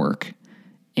teamwork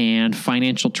and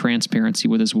financial transparency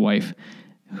with his wife,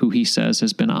 who he says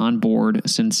has been on board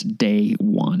since day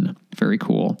one. Very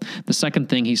cool. The second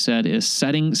thing he said is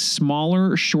setting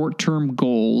smaller short-term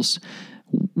goals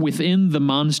within the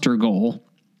monster goal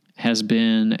has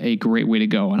been a great way to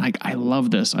go. And I love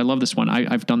this. I love this one.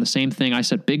 I've done the same thing. I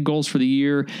set big goals for the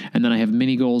year, and then I have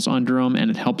mini goals under them,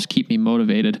 and it helps keep me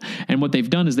motivated. And what they've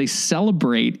done is they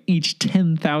celebrate each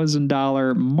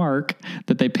 $10,000 mark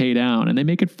that they pay down, and they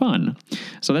make it fun.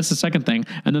 So that's the second thing.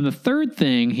 And then the third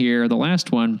thing here, the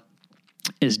last one,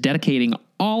 is dedicating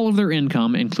all of their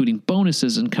income, including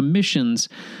bonuses and commissions,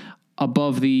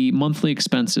 above the monthly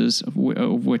expenses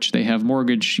of which they have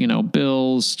mortgage,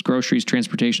 bills, groceries,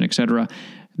 transportation, etc.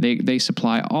 They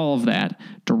supply all of that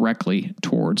directly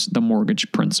towards the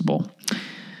mortgage principal.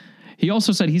 He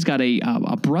also said he's got a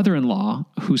brother-in-law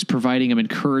who's providing him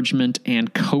encouragement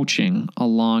and coaching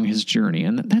along his journey.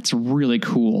 And that's really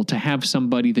cool to have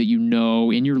somebody that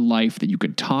in your life that you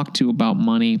could talk to about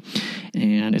money.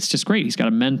 And it's just great. He's got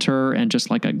a mentor and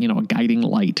just like a guiding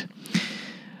light.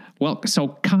 Well, so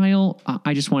Kyle,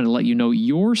 I just wanted to let you know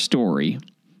your story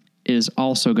is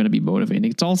also going to be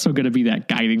motivating. It's also going to be that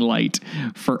guiding light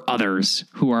for others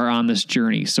who are on this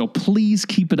journey. So please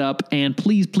keep it up, and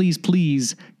please, please,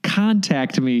 please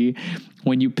contact me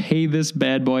when you pay this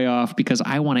bad boy off, because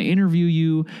I want to interview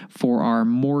you for our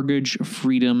Mortgage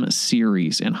Freedom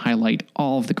series and highlight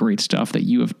all of the great stuff that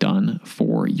you have done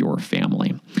for your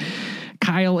family.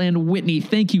 Kyle and Whitney,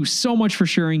 thank you so much for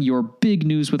sharing your big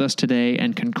news with us today,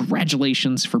 and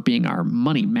congratulations for being our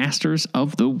Money Masters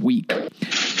of the Week.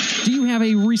 Do you have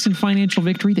a recent financial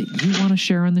victory that you want to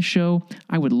share on the show?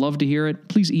 I would love to hear it.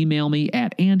 Please email me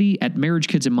at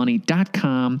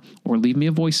andy@marriagekidsandmoney.com or leave me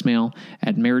a voicemail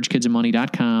at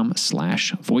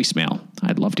marriagekidsandmoney.com/voicemail.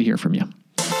 I'd love to hear from you.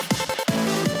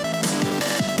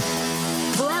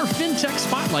 FinTech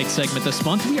Spotlight segment this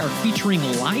month, we are featuring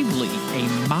Lively, a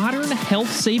modern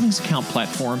health savings account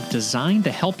platform designed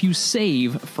to help you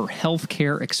save for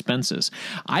healthcare expenses.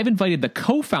 I've invited the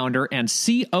co-founder and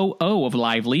COO of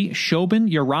Lively,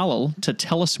 Shobhan Yaralal, to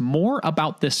tell us more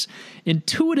about this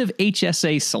intuitive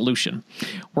HSA solution.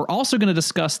 We're also going to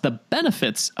discuss the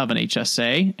benefits of an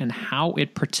HSA and how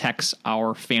it protects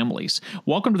our families.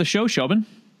 Welcome to the show, Shobhan.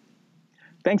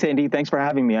 Thanks, Andy. Thanks for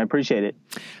having me. I appreciate it.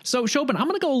 So, Shobhan, I'm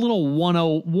going to go a little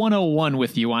 101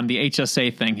 with you on the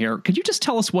HSA thing here. Could you just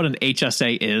tell us what an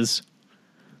HSA is?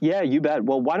 Yeah, you bet.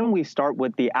 Well, why don't we start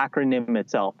with the acronym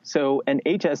itself? So an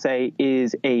HSA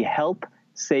is a health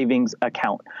savings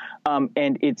account,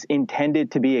 and it's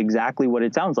intended to be exactly what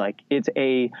it sounds like. It's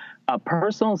a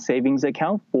personal savings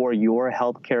account for your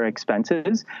healthcare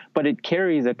expenses, but it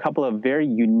carries a couple of very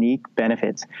unique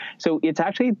benefits. So it's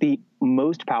actually the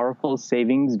most powerful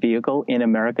savings vehicle in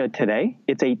America today.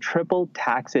 It's a triple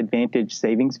tax advantage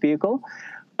savings vehicle.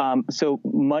 So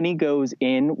money goes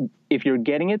in, if you're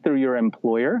getting it through your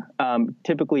employer,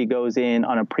 typically goes in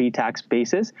on a pre-tax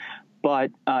basis.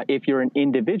 But if you're an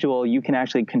individual, you can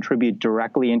actually contribute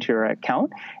directly into your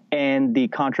account, and the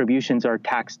contributions are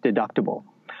tax deductible.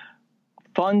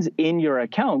 Funds in your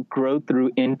account grow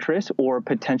through interest or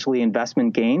potentially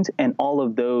investment gains, and all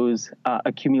of those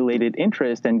accumulated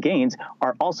interest and gains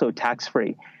are also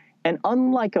tax-free. And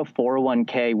unlike a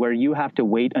 401k where you have to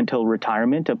wait until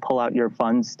retirement to pull out your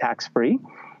funds tax-free,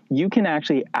 you can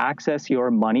actually access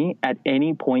your money at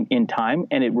any point in time,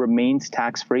 and it remains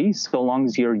tax-free so long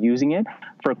as you're using it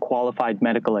for qualified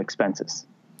medical expenses.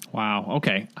 Wow.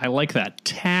 Okay. I like that.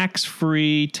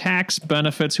 Tax-free, tax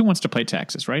benefits. Who wants to pay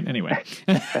taxes, right? Anyway.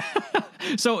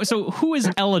 So who is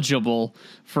eligible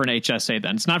for an HSA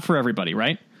then? It's not for everybody,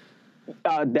 right?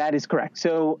 That is correct.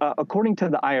 So according to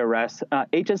the IRS,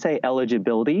 HSA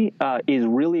eligibility is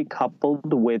really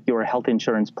coupled with your health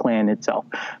insurance plan itself.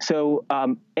 So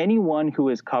anyone who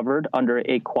is covered under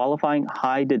a qualifying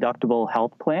high deductible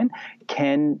health plan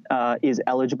is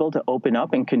eligible to open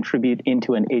up and contribute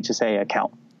into an HSA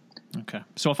account. Okay.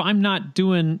 So if I'm not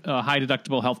doing a high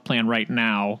deductible health plan right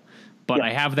now, but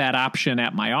I have that option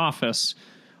at my office,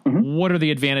 what are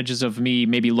the advantages of me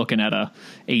maybe looking at a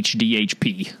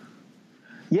HDHP?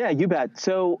 Yeah, you bet.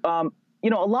 So, a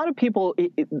lot of people,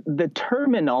 the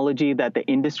terminology that the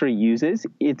industry uses,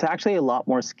 it's actually a lot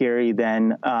more scary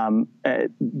than a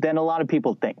lot of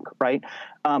people think, right?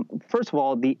 First of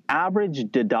all, the average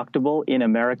deductible in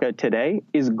America today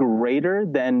is greater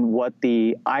than what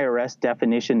the IRS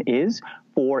definition is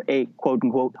for a quote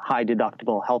unquote high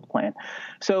deductible health plan.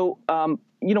 So,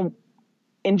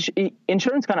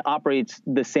 insurance kind of operates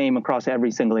the same across every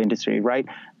single industry, right?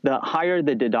 The higher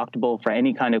the deductible for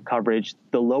any kind of coverage,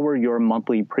 the lower your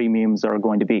monthly premiums are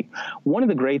going to be. One of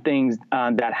the great things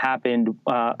that happened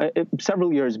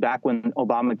several years back when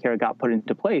Obamacare got put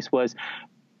into place was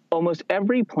almost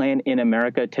every plan in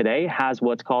America today has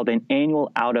what's called an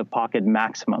annual out-of-pocket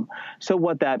maximum. So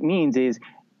what that means is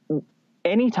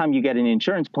anytime you get an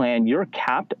insurance plan, you're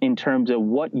capped in terms of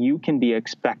what you can be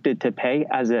expected to pay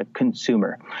as a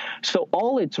consumer. So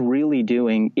all it's really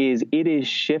doing is it is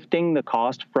shifting the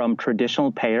cost from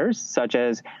traditional payers, such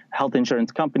as health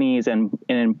insurance companies and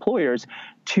employers,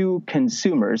 to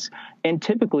consumers. And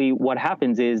typically what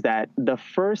happens is that the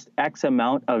first X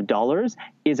amount of dollars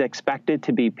is expected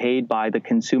to be paid by the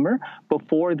consumer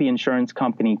before the insurance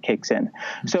company kicks in.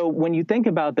 So when you think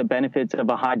about the benefits of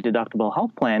a high deductible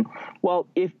health plan, well,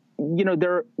 if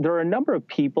there are a number of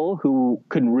people who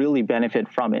could really benefit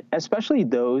from it, especially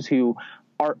those who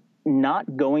are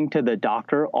not going to the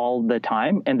doctor all the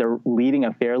time and they're leading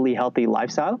a fairly healthy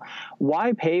lifestyle.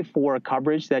 Why pay for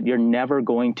coverage that you're never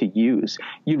going to use?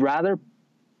 You'd rather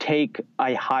take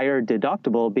a higher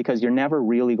deductible because you're never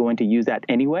really going to use that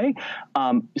anyway.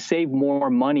 Save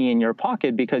more money in your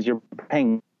pocket because you're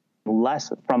paying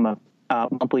less from a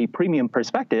monthly premium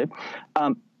perspective.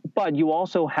 But you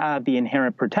also have the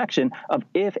inherent protection of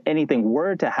if anything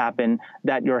were to happen,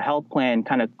 that your health plan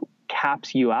kind of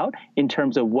caps you out in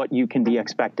terms of what you can be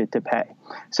expected to pay.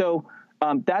 So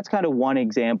that's kind of one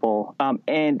example.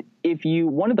 And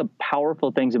one of the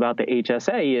powerful things about the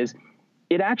HSA is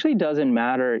it actually doesn't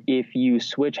matter if you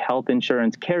switch health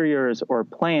insurance carriers or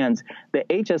plans, the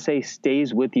HSA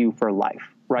stays with you for life,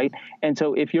 right? And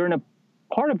so if you're in a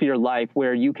part of your life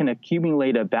where you can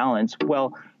accumulate a balance,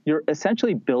 well, you're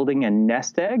essentially building a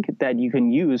nest egg that you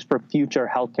can use for future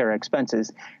healthcare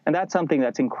expenses. And that's something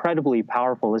that's incredibly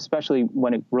powerful, especially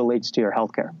when it relates to your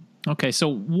healthcare. Okay,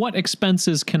 so what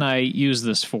expenses can I use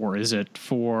this for? Is it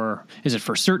for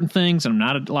certain things? And I'm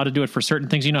not allowed to do it for certain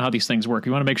things. You know how these things work.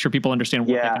 You want to make sure people understand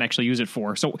what they can actually use it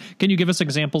for. So can you give us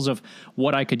examples of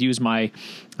what I could use my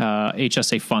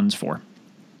HSA funds for?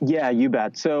 Yeah, you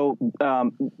bet. So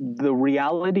the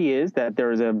reality is that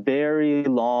there is a very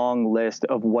long list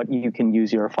of what you can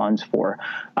use your funds for.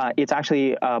 It's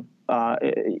actually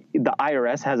the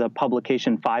IRS has a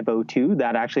publication 502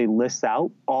 that actually lists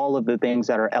out all of the things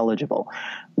that are eligible.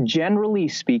 Generally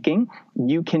speaking,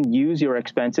 you can use your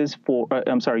expenses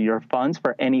your funds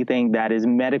for anything that is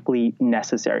medically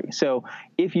necessary. So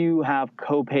if you have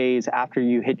co-pays after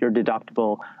you hit your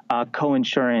deductible,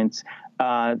 co-insurance,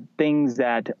 things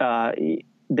that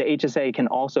the HSA can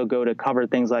also go to cover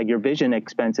things like your vision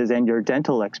expenses and your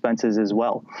dental expenses as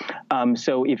well.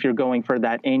 So if you're going for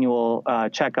that annual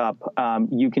checkup,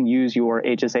 you can use your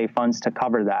HSA funds to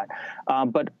cover that.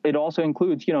 But it also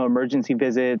includes, emergency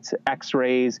visits,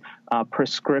 x-rays,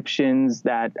 prescriptions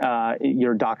that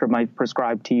your doctor might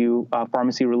prescribe to you,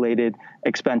 pharmacy-related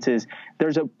expenses.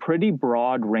 There's a pretty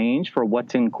broad range for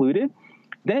what's included.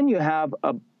 Then you have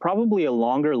probably a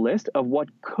longer list of what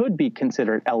could be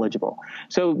considered eligible.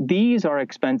 So these are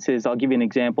expenses. I'll give you an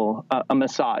example, a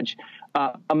massage.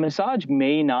 A massage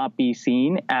may not be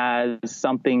seen as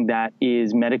something that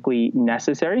is medically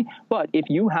necessary, but if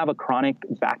you have a chronic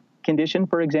back condition,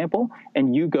 for example,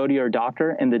 and you go to your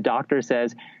doctor and the doctor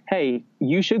says, hey,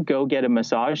 you should go get a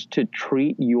massage to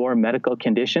treat your medical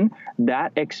condition,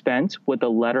 that expense with a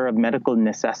letter of medical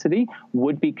necessity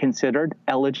would be considered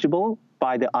eligible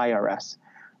by the IRS.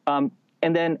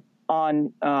 And then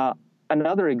on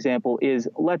another example is,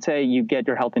 let's say you get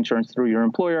your health insurance through your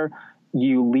employer,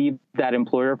 you leave that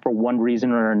employer for one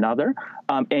reason or another,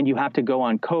 and you have to go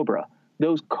on COBRA.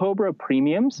 Those COBRA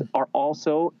premiums are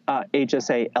also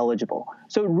HSA eligible.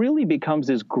 So it really becomes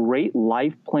this great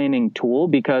life planning tool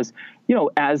because,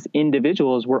 as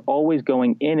individuals, we're always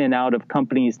going in and out of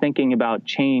companies thinking about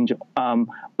change,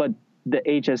 but the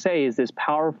HSA is this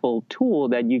powerful tool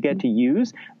that you get to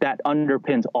use that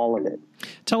underpins all of it.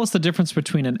 Tell us the difference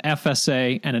between an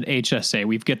FSA and an HSA.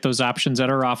 We get those options at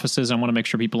our offices. I want to make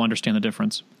sure people understand the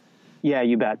difference. Yeah,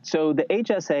 you bet. So the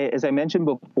HSA, as I mentioned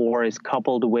before, is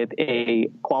coupled with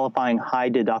a qualifying high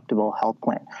deductible health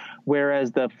plan,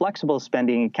 whereas the flexible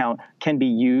spending account can be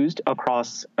used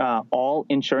across all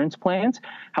insurance plans.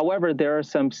 However, there are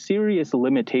some serious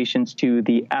limitations to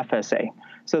the FSA.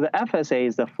 So the FSA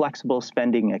is the flexible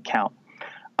spending account.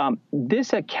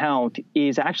 This account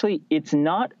is actually, it's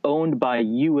not owned by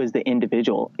you as the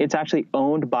individual. It's actually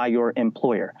owned by your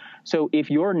employer. So if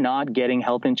you're not getting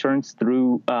health insurance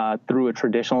through a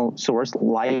traditional source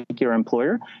like your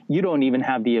employer, you don't even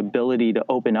have the ability to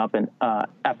open up an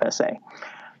FSA.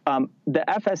 The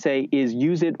FSA is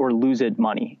use it or lose it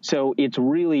money. So it's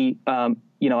really,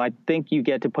 I think you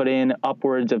get to put in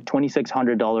upwards of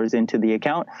 $2,600 into the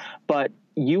account, but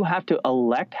you have to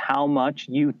elect how much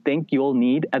you think you'll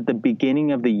need at the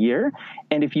beginning of the year.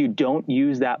 And if you don't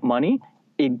use that money,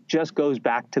 it just goes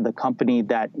back to the company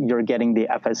that you're getting the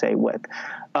FSA with.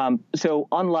 So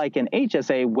unlike an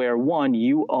HSA where, one,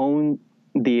 you own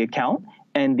the account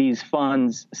and these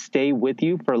funds stay with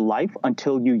you for life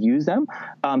until you use them.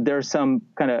 There's some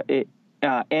kind of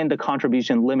and the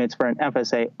contribution limits for an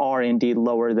FSA are indeed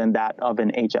lower than that of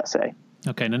an HSA.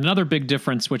 Okay, and another big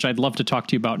difference, which I'd love to talk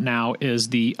to you about now, is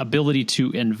the ability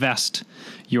to invest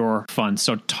your funds.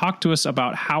 So talk to us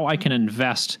about how I can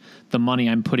invest the money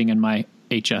I'm putting in my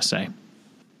HSA.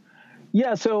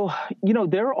 Yeah, so,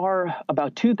 there are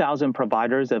about 2,000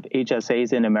 providers of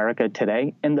HSAs in America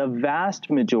today, and the vast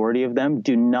majority of them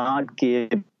do not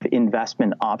give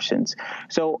investment options.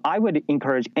 So I would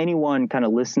encourage anyone kind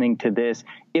of listening to this,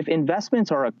 if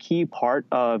investments are a key part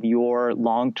of your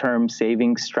long-term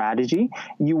savings strategy,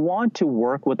 you want to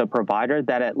work with a provider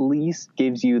that at least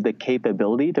gives you the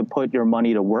capability to put your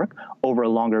money to work over a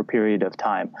longer period of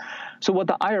time. So what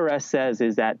the IRS says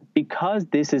is that because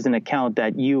this is an account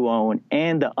that you own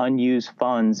and the unused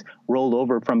funds roll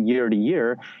over from year to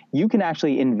year, you can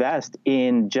actually invest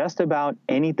in just about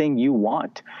anything you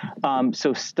want.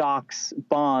 So stocks,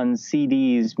 bonds,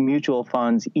 CDs, mutual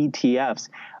funds, ETFs.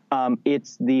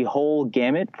 It's the whole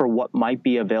gamut for what might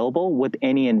be available with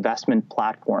any investment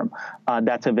platform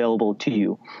that's available to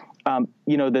you.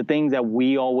 The things that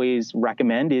we always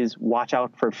recommend is watch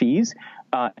out for fees.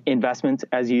 Investments,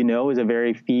 as you know, is a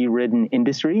very fee-ridden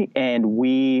industry, and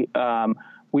we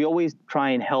always try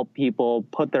and help people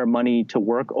put their money to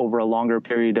work over a longer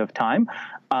period of time,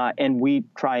 and we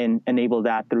try and enable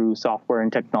that through software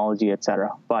and technology, et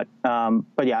cetera. But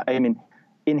yeah, I mean,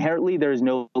 inherently, there's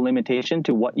no limitation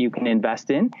to what you can invest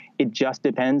in. It just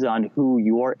depends on who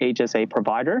your HSA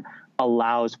provider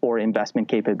allows for investment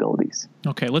capabilities.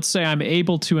 Okay, let's say I'm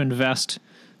able to invest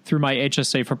through my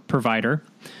HSA provider.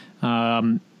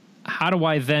 How do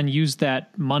I then use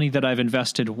that money that I've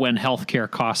invested when healthcare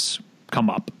costs come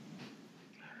up?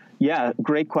 Yeah,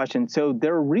 great question. So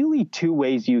there are really two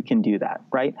ways you can do that,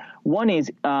 right? One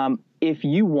is if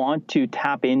you want to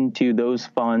tap into those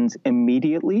funds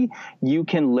immediately, you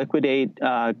can liquidate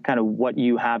kind of what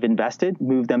you have invested,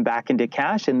 move them back into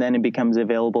cash, and then it becomes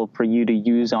available for you to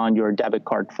use on your debit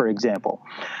card, for example.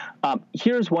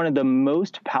 Here's one of the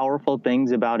most powerful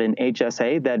things about an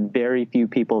HSA that very few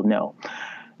people know.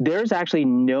 There's actually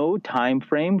no time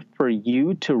frame for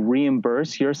you to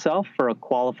reimburse yourself for a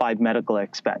qualified medical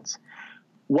expense.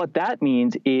 What that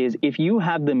means is if you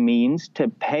have the means to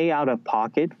pay out of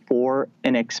pocket for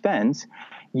an expense,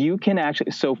 you can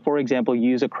actually, so for example,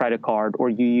 use a credit card or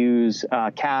you use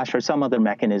cash or some other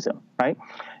mechanism, right?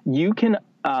 You can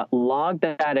log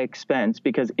that expense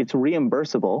because it's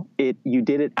reimbursable. You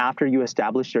did it after you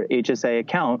established your HSA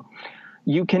account.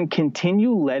 You can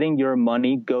continue letting your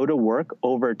money go to work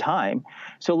over time.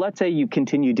 So let's say you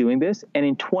continue doing this, and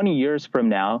in 20 years from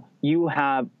now, you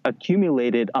have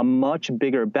accumulated a much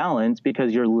bigger balance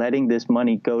because you're letting this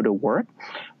money go to work.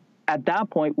 At that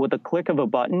point, with a click of a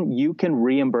button, you can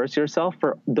reimburse yourself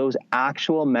for those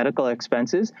actual medical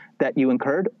expenses that you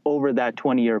incurred over that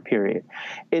 20-year period.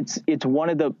 It's one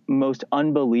of the most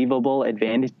unbelievable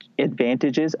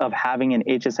advantages of having an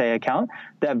HSA account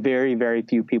that very, very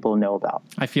few people know about.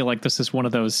 I feel like this is one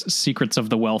of those secrets of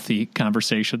the wealthy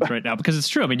conversations right now, because it's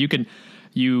true. I mean,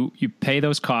 you pay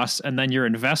those costs and then you're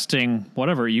investing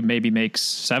whatever, you maybe make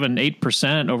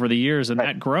 7-8% over the years, and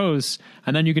that grows,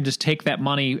 and then you can just take that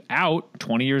money out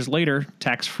 20 years later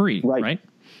tax free, right?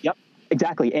 Yep,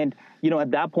 exactly. And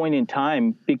at that point in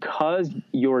time, because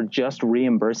you're just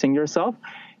reimbursing yourself,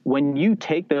 when you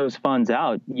take those funds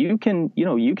out, you can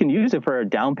use it for a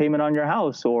down payment on your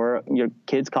house or your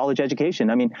kid's college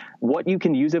education. I mean, what you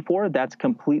can use it for, that's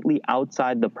completely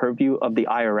outside the purview of the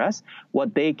IRS.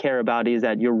 What they care about is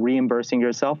that you're reimbursing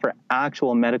yourself for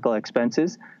actual medical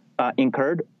expenses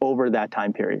incurred over that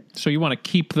time period. So you want to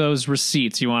keep those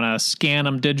receipts. You want to scan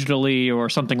them digitally or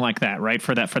something like that, right?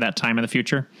 For that time in the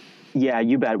future? Yeah,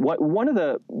 you bet. One of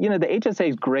the HSA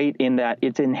is great in that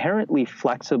it's inherently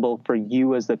flexible for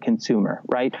you as the consumer,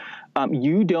 right?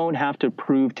 You don't have to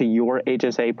prove to your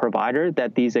HSA provider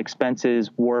that these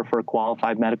expenses were for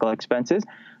qualified medical expenses.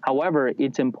 However,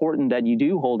 it's important that you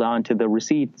do hold on to the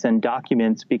receipts and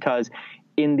documents, because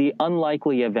in the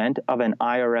unlikely event of an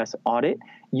IRS audit,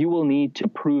 you will need to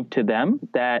prove to them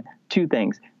that two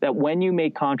things: that when you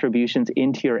make contributions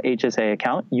into your HSA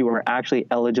account, you are actually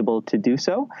eligible to do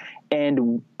so,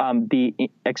 and the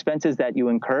expenses that you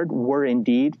incurred were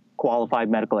indeed qualified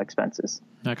medical expenses.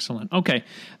 Excellent. Okay.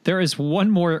 There is one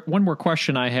more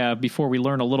question I have before we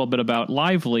learn a little bit about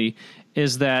Lively,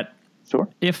 is that sure,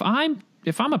 if I'm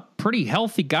a pretty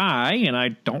healthy guy and I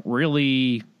don't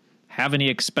really have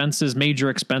any major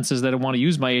expenses that I want to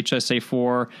use my HSA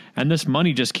for, and this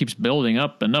money just keeps building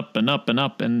up and up and up and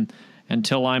up, and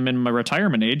until I'm in my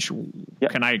retirement age.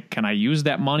 Yep. Can I use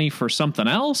that money for something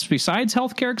else besides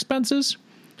healthcare expenses?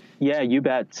 Yeah, you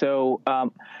bet. So,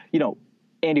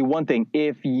 Andy, one thing,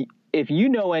 if you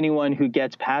know anyone who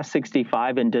gets past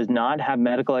 65 and does not have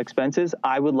medical expenses,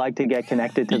 I would like to get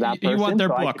connected to that person. You want their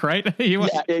book, right? You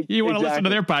want to listen to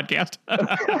their podcast.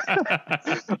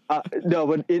 No,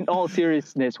 but in all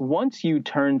seriousness, once you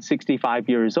turn 65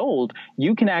 years old,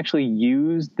 you can actually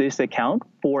use this account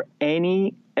for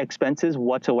any expenses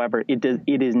whatsoever. It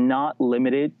is not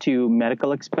limited to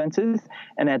medical expenses.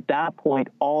 And at that point,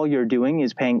 all you're doing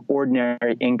is paying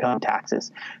ordinary income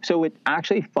taxes. So it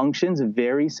actually functions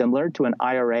very similar to an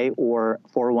IRA or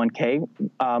 401k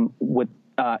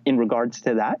in regards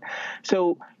to that.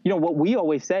 So, what we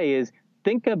always say is,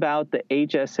 think about the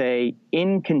HSA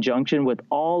in conjunction with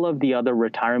all of the other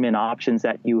retirement options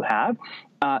that you have.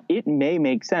 It may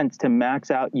make sense to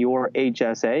max out your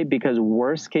HSA, because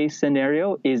worst case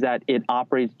scenario is that it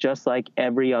operates just like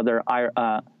every other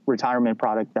retirement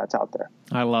product that's out there.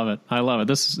 I love it.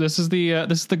 This is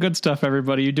the good stuff,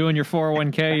 everybody. You're doing your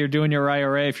 401k, you're doing your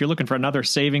IRA. If you're looking for another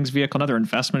savings vehicle, another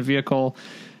investment vehicle,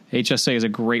 HSA is a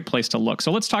great place to look.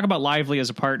 So let's talk about Lively as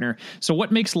a partner. So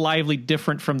what makes Lively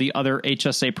different from the other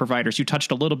HSA providers? You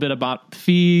touched a little bit about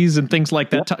fees and things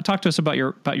like that. Yep. Talk to us about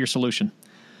your solution.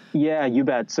 Yeah, you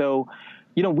bet. So,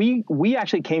 we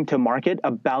actually came to market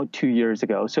about 2 years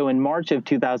ago. So in March of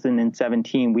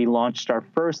 2017, we launched our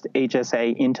first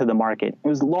HSA into the market. It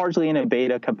was largely in a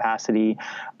beta capacity.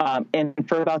 And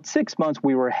for about 6 months,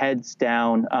 we were heads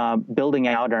down building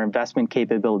out our investment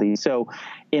capabilities. So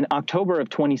in October of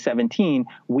 2017,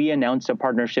 we announced a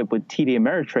partnership with TD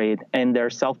Ameritrade and their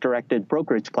self-directed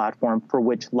brokerage platform, for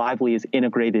which Lively is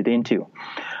integrated into.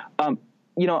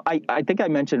 I think I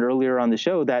mentioned earlier on the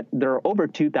show that there are over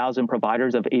 2,000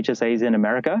 providers of HSAs in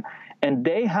America, and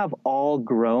they have all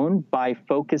grown by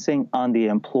focusing on the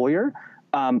employer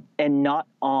and not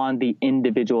on the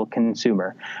individual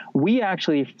consumer. We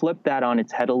actually flipped that on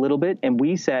its head a little bit, and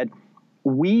we said,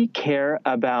 we care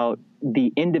about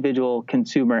the individual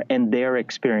consumer and their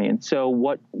experience. So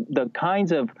what the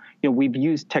kinds of, we've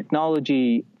used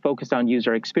technology focused on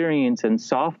user experience and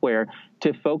software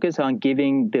to focus on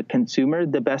giving the consumer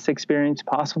the best experience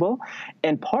possible.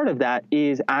 And part of that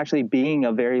is actually being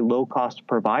a very low cost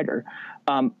provider.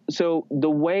 So the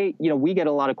way, we get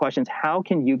a lot of questions, how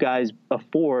can you guys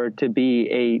afford to be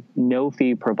a no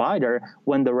fee provider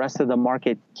when the rest of the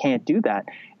market can't do that?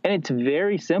 And it's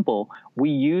very simple. We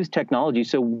use technology.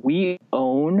 So we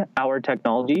own our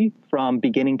technology from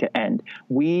beginning to end.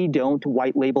 We don't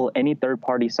white label any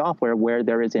third-party software where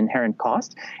there is inherent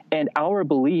cost. And our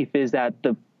belief is that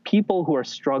the people who are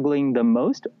struggling the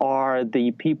most are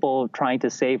the people trying to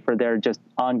save for their just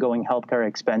ongoing healthcare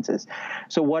expenses.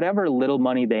 So whatever little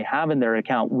money they have in their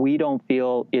account, we don't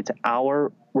feel it's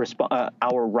our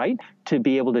right to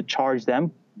be able to charge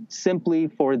them simply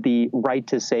for the right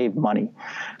to save money.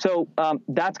 So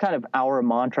that's kind of our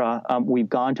mantra. We've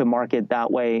gone to market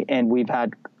that way, and we've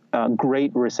had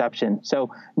great reception.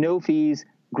 So no fees,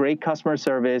 great customer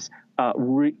service, a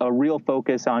real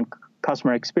focus on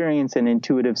customer experience and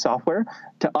intuitive software.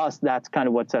 To us, that's kind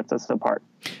of what sets us apart.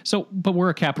 So, but we're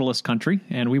a capitalist country,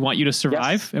 and we want you to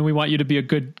survive, yes. And we want you to be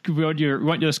we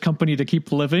want this company to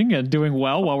keep living and doing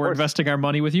well while we're investing our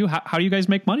money with you. How do you guys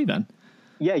make money then?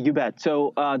 Yeah, you bet.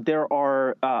 So there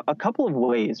are a couple of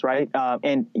ways, right?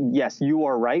 And yes, you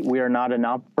are right. We are not a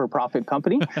not-for-profit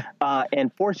company.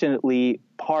 And fortunately,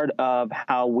 part of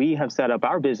how we have set up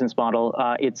our business model,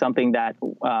 it's something that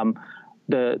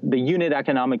the unit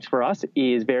economics for us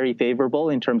is very favorable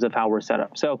in terms of how we're set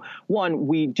up. So one,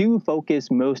 we do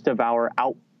focus most of our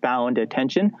outbound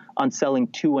attention on selling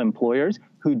to employers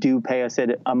who do pay us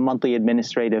a monthly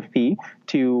administrative fee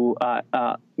to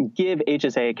give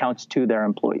HSA accounts to their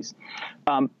employees.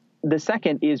 The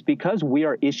second is because we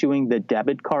are issuing the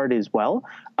debit card as well,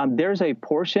 there's a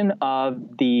portion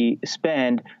of the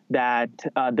spend that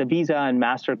the Visa and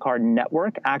MasterCard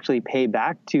network actually pay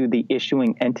back to the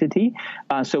issuing entity.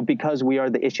 So because we are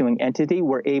the issuing entity,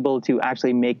 we're able to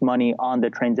actually make money on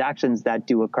the transactions that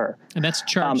do occur. And that's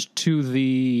charged to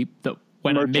the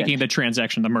when merchant. I'm making the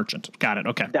transaction, the merchant. Got it.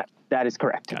 Okay. That is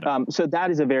correct. So that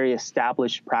is a very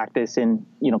established practice in,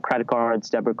 credit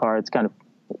cards, debit cards, kind of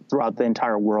throughout the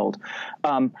entire world.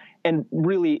 And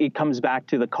really it comes back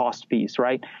to the cost piece,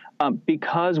 right?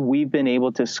 Because we've been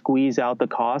able to squeeze out the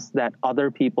costs that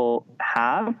other people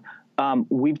have,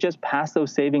 we've just passed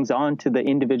those savings on to the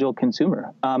individual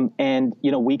consumer. And,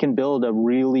 we can build a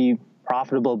really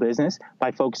profitable business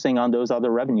by focusing on those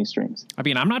other revenue streams. I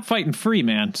mean, I'm not fighting free,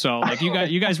 man. So like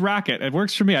you guys rock it. It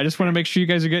works for me. I just want to make sure you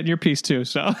guys are getting your piece too.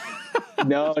 So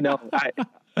no,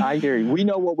 I hear you. We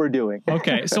know what we're doing.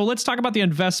 Okay, so let's talk about the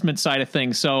investment side of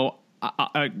things. So,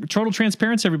 total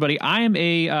transparency, everybody. I am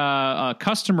a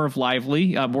customer of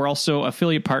Lively. We're also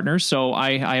affiliate partners, so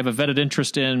I have a vetted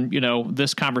interest in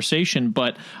this conversation.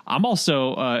 But I'm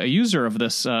also a user of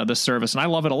this service, and I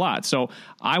love it a lot. So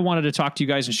I wanted to talk to you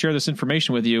guys and share this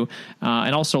information with you,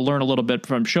 and also learn a little bit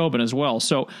from Shobhan as well.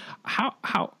 So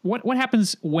what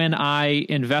happens when I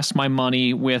invest my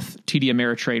money with TD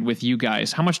Ameritrade with you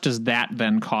guys? How much does that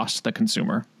then cost the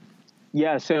consumer?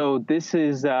 Yeah, so this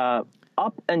is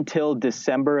up until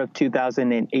December of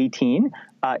 2018,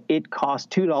 it cost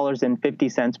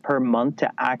 $2.50 per month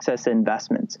to access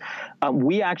investments.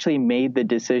 We actually made the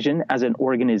decision as an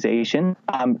organization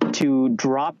to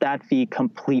drop that fee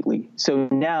completely. So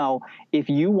now, if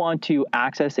you want to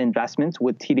access investments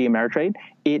with TD Ameritrade,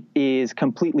 it is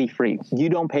completely free. You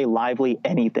don't pay Lively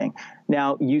anything.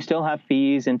 Now, you still have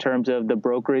fees in terms of the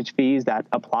brokerage fees that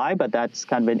apply, but that's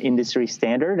kind of an industry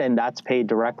standard, and that's paid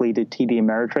directly to TD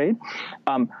Ameritrade.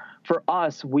 For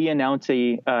us, we announced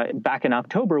back in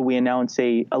October, we announced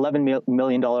a $11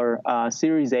 million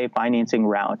Series A financing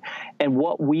round. And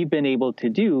what we've been able to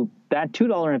do, that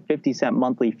 $2.50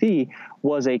 monthly fee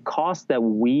was a cost that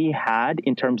we had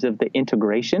in terms of the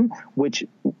integration, which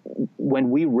when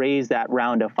we raised that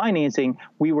round of financing,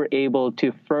 we were able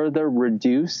to further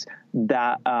reduce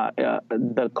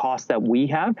the cost that we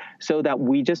have, so that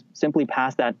we just simply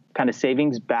pass that kind of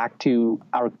savings back to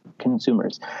our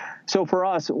consumers. So for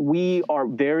us, we are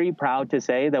very proud to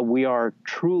say that we are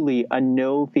truly a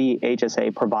no-fee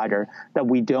HSA provider, that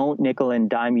we don't nickel and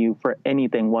dime you for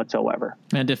anything whatsoever.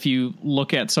 And if you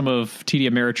look at some of TD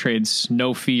Ameritrade's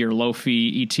no-fee or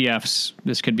low-fee ETFs,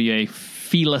 this could be a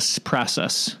feeless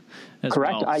process as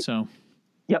Correct. well.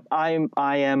 Yep,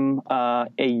 I am a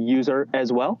user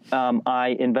as well.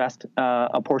 I invest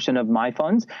a portion of my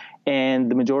funds,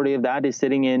 and the majority of that is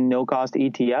sitting in no-cost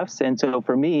ETFs. And so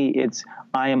for me,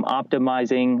 I am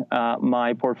optimizing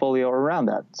my portfolio around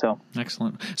that. So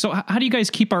excellent. So how do you guys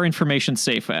keep our information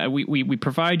safe? We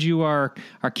provide you our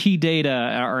key data,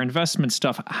 our investment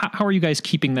stuff. How are you guys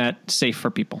keeping that safe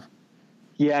for people?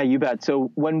 Yeah, you bet.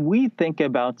 So when we think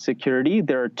about security,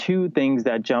 there are two things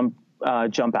that jump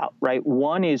out, right?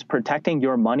 One is protecting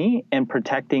your money and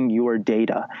protecting your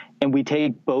data. And we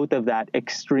take both of that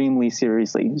extremely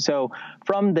seriously. So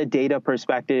from the data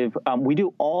perspective, we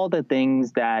do all the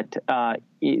things that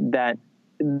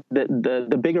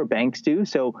the bigger banks do.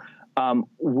 So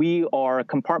we are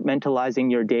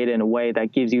compartmentalizing your data in a way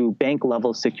that gives you bank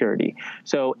level security.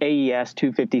 So AES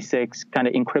 256 kind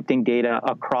of encrypting data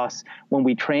across when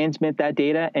we transmit that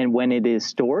data, and when it is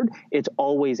stored, it's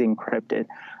always encrypted.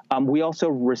 We also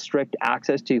restrict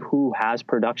access to who has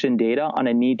production data on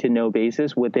a need-to-know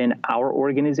basis within our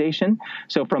organization.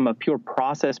 So from a pure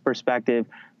process perspective,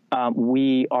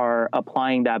 we are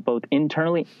applying that both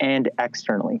internally and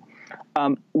externally.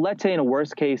 Let's say in a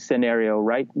worst-case scenario,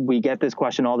 right? We get this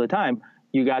question all the time.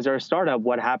 You guys are a startup.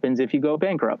 What happens if you go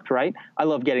bankrupt, right? I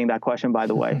love getting that question, by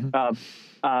the way.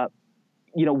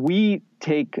 We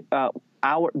take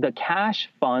the cash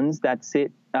funds that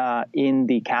sit in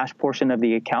the cash portion of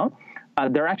the account.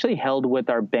 They're actually held with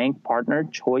our bank partner,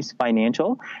 Choice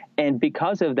Financial. And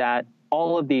because of that,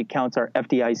 all of the accounts are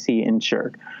FDIC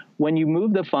insured. When you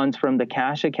move the funds from the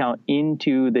cash account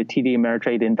into the TD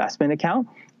Ameritrade investment account,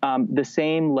 the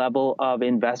same level of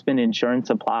investment insurance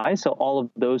applies. So all of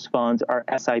those funds are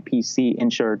SIPC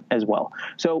insured as well.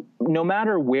 So no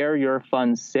matter where your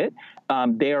funds sit,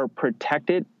 they are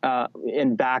protected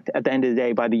and backed at the end of the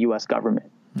day by the U.S.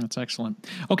 government. That's excellent.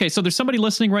 Okay, so there's somebody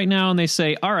listening right now and they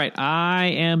say, all right, I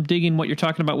am digging what you're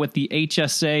talking about with the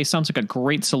HSA. Sounds like a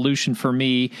great solution for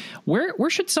me. Where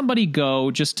should somebody go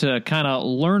just to kind of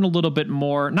learn a little bit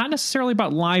more, not necessarily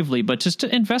about Lively, but just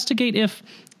to investigate if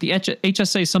the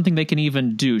HSA is something they can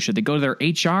even do? Should they go to their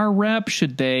HR rep?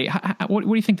 Should they? What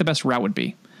do you think the best route would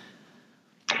be?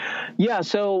 Yeah,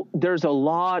 so there's a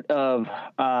lot of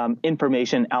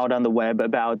information out on the web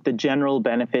about the general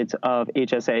benefits of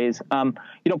HSAs.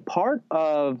 Part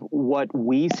of what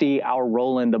we see our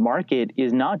role in the market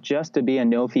is not just to be a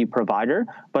no-fee provider,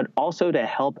 but also to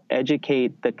help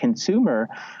educate the consumer,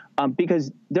 because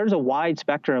there's a wide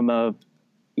spectrum of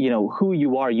who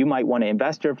you are. You might want to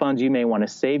invest your funds. You may want to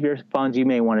save your funds. You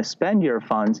may want to spend your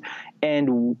funds.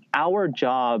 And our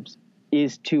jobs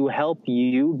is to help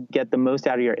you get the most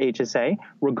out of your HSA,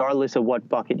 regardless of what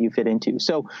bucket you fit into.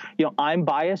 So, I'm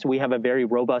biased. We have a very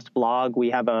robust blog. We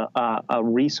have a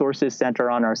resources center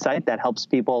on our site that helps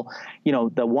people,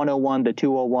 the 101, the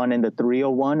 201, and the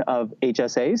 301 of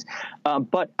HSAs.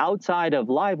 But outside of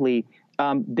Lively,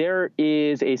 there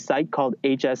is a site called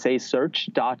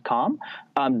hsasearch.com.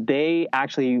 They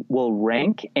actually will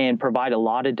rank and provide a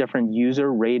lot of different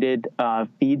user-rated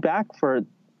feedback for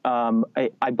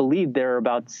I believe there are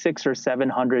about 600 or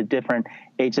 700 different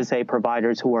HSA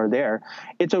providers who are there.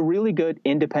 It's a really good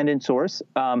independent source.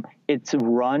 It's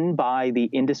run by the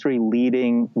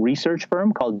industry-leading research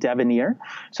firm called Devenir.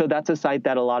 So that's a site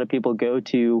that a lot of people go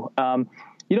to.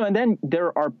 And then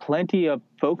there are plenty of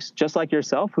folks just like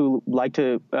yourself who like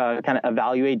to kind of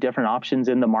evaluate different options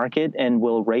in the market and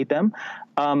will rate them.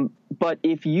 But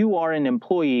if you are an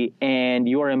employee and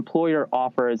your employer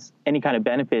offers any kind of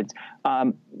benefits,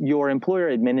 your employer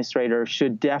administrator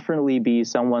should definitely be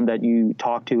someone that you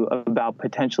talk to about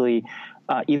potentially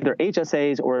either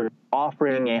HSAs or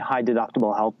offering a high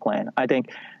deductible health plan. I think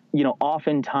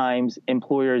oftentimes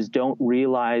employers don't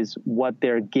realize what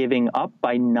they're giving up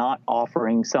by not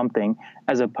offering something,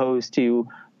 as opposed to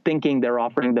thinking they're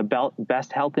offering the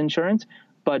best health insurance.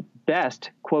 But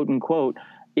best, quote unquote,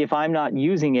 if I'm not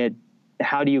using it,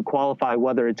 how do you qualify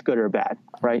whether it's good or bad,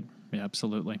 right? Yeah,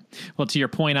 absolutely. Well, to your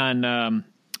point on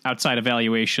outside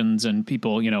evaluations and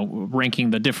people, ranking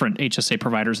the different HSA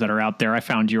providers that are out there, I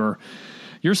found your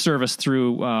service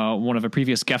through one of the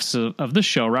previous guests of this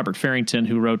show, Robert Farrington,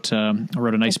 who wrote a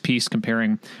nice piece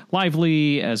comparing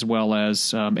Lively as well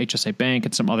as HSA Bank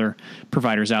and some other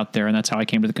providers out there. And that's how I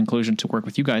came to the conclusion to work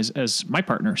with you guys as my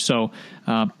partner. So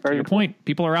to your point,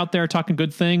 people are out there talking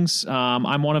good things.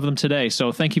 I'm one of them today.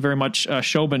 So thank you very much,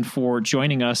 Shobhan, for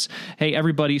joining us. Hey,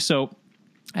 everybody. So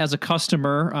as a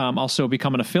customer, also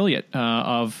become an affiliate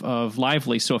of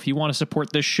Lively. So if you want to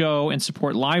support this show and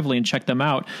support Lively and check them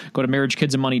out, go to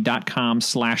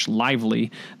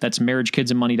marriagekidsandmoney.com/lively. That's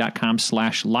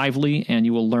marriagekidsandmoney.com/lively, and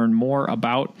you will learn more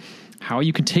about how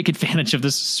you can take advantage of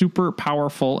this super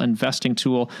powerful investing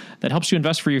tool that helps you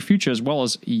invest for your future as well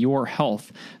as your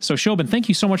health. So Shobhan, thank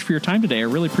you so much for your time today. I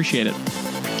really appreciate it.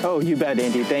 Oh, you bet,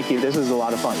 Andy. Thank you. This was a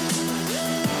lot of fun.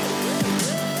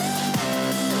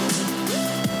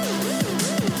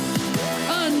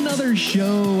 Another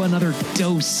show, another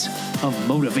dose of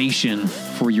motivation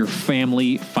for your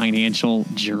family financial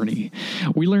journey.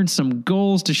 We learned some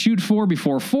goals to shoot for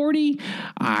before 40.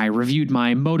 I reviewed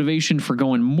my motivation for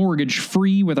going mortgage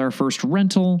free with our first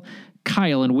rental.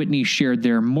 Kyle and Whitney shared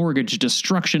their mortgage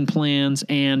destruction plans,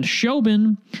 and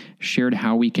Shobhan shared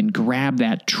how we can grab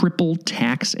that triple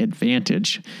tax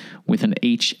advantage with an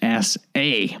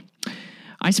HSA.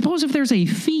 I suppose if there's a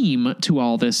theme to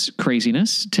all this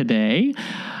craziness today,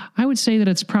 I would say that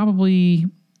it's probably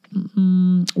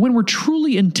when we're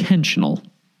truly intentional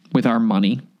with our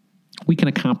money, we can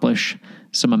accomplish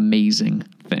some amazing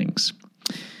things.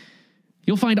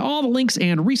 You'll find all the links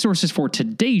and resources for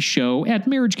today's show at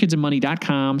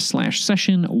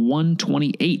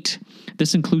marriagekidsandmoney.com/session128.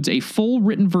 This includes a full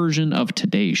written version of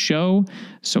today's show,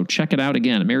 so check it out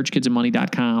again at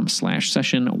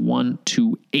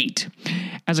marriagekidsandmoney.com/session128.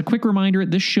 As a quick reminder,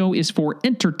 this show is for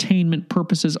entertainment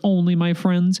purposes only, my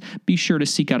friends. Be sure to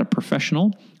seek out a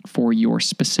professional for your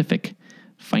specific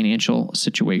financial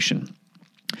situation.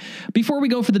 Before we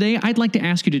go for the day, I'd like to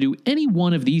ask you to do any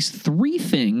one of these three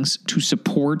things to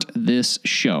support this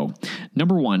show.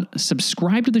 Number one,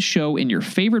 subscribe to the show in your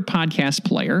favorite podcast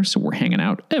player, so we're hanging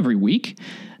out every week.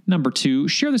 Number two,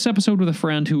 share this episode with a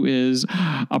friend who is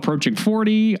approaching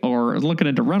 40 or looking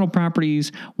into rental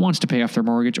properties, wants to pay off their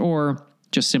mortgage, or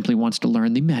just simply wants to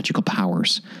learn the magical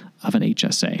powers of an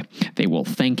HSA. They will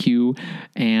thank you,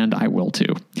 and I will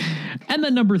too. And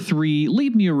then number three,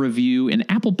 leave me a review in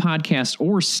Apple Podcasts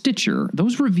or Stitcher.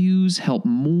 Those reviews help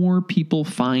more people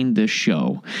find this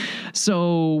show.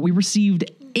 So we received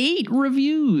 8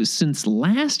 reviews since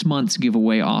last month's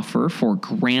giveaway offer for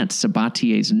Grant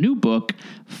Sabatier's new book,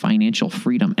 Financial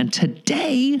Freedom. And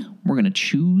today, we're going to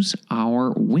choose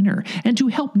our winner. And to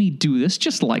help me do this,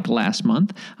 just like last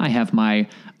month, I have my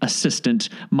assistant,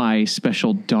 my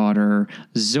special daughter,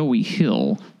 Zoe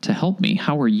Hill, to help me.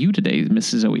 How are you today,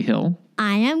 Mrs. Zoe Hill?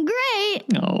 I am great.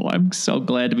 Oh, I'm so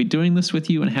glad to be doing this with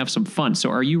you and have some fun. So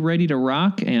are you ready to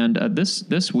rock? And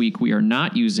this week, we are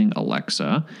not using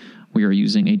Alexa. We are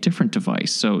using a different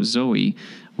device. So, Zoe,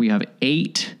 we have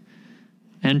 8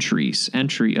 reviews.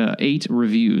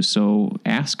 So,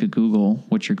 ask Google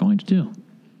what you're going to do.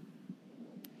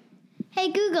 Hey,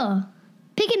 Google,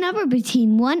 pick a number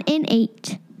between 1 and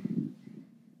 8.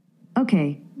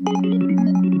 Okay.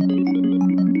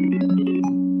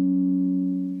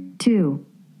 2.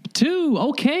 2.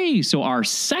 Okay. So, our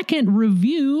second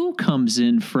review comes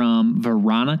in from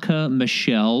Veronica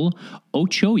Michelle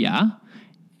Ochoa.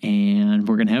 And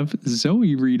we're going to have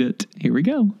Zoe read it. Here we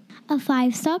go. A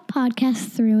 5-star podcast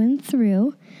through and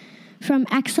through. From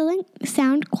excellent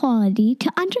sound quality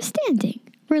to understanding,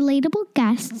 relatable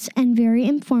guests, and very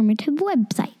informative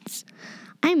websites.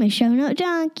 I'm a show note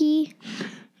junkie.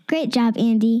 Great job,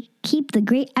 Andy. Keep the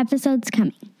great episodes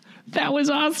coming. That was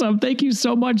awesome. Thank you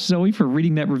so much, Zoe, for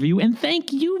reading that review. And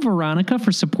thank you, Veronica,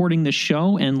 for supporting the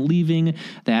show and leaving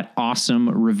that awesome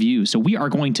review. So we are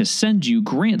going to send you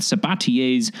Grant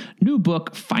Sabatier's new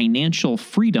book, Financial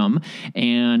Freedom.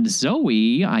 And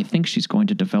Zoe, I think she's going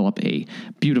to develop a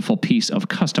beautiful piece of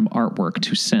custom artwork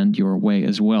to send your way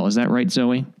as well. Is that right,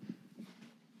 Zoe?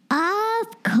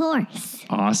 Of course.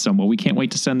 Awesome. Well, we can't wait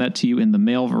to send that to you in the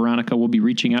mail. Veronica will be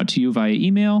reaching out to you via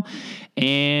email.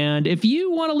 And if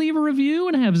you want to leave a review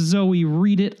and have Zoe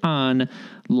read it on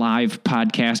live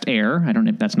podcast air, I don't know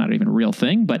if that's not even a real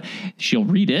thing, but she'll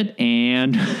read it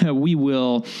and we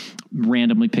will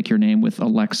randomly pick your name with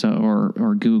Alexa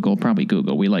or Google. Probably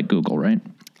Google. We like Google, right?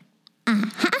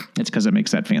 Uh-huh. It's because it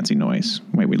makes that fancy noise.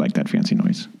 Wait, we like that fancy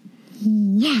noise.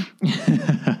 Yeah.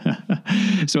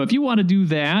 So if you want to do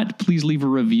that, please leave a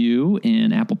review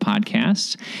in Apple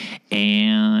Podcasts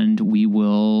and we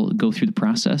will go through the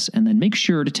process, and then make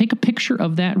sure to take a picture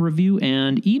of that review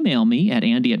and email me at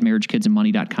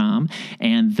andy@marriagekidsandmoney.com.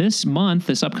 And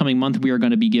this upcoming month, we are going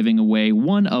to be giving away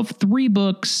one of 3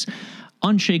 books: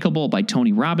 Unshakable by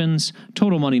Tony Robbins,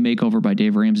 Total Money Makeover by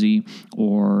Dave Ramsey,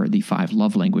 or The 5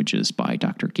 Love Languages by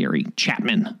Dr. Gary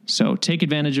Chapman. So take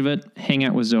advantage of it. Hang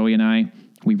out with Zoe and I.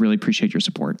 We really appreciate your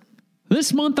support.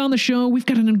 This month on the show, we've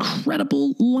got an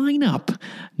incredible lineup.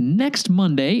 Next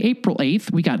Monday, April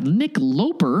 8th, we got Nick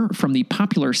Loper from the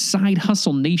popular Side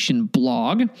Hustle Nation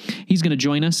blog. He's going to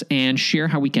join us and share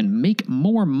how we can make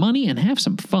more money and have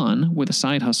some fun with a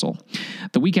side hustle.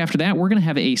 The week after that, we're going to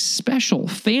have a special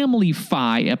Family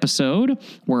Fi episode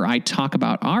where I talk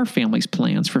about our family's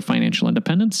plans for financial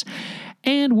independence.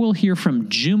 And we'll hear from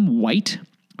Jim White,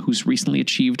 who's recently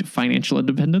achieved financial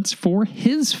independence for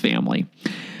his family.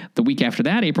 The week after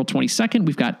that, April 22nd,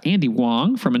 we've got Andy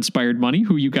Wong from Inspired Money,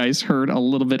 who you guys heard a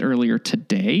little bit earlier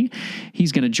today.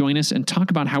 He's going to join us and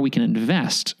talk about how we can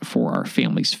invest for our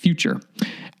family's future.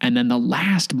 And then the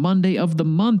last Monday of the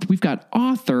month, we've got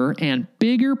author and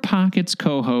Bigger Pockets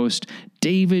co-host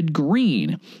David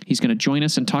Green. He's going to join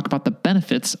us and talk about the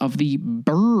benefits of the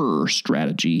BRRRR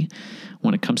strategy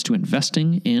when it comes to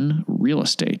investing in real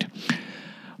estate.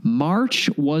 March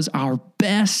was our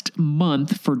best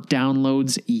month for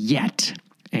downloads yet.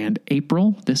 And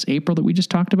this April that we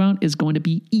just talked about, is going to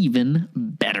be even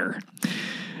better.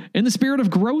 In the spirit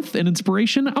of growth and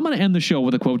inspiration, I'm going to end the show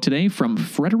with a quote today from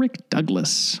Frederick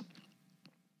Douglass.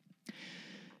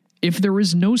 If there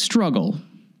is no struggle,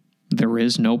 there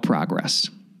is no progress.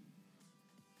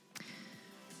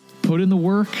 Put in the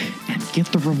work and get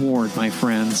the reward, my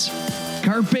friends.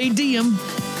 Carpe diem.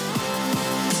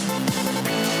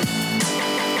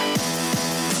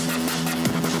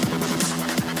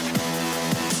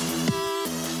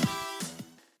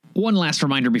 One last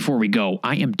reminder before we go.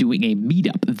 I am doing a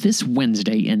meetup this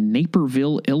Wednesday in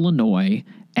Naperville, Illinois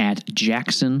at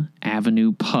Jackson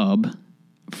Avenue Pub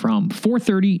from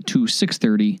 4:30 to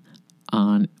 6:30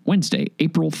 on Wednesday,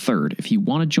 April 3rd. If you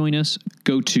want to join us,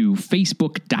 go to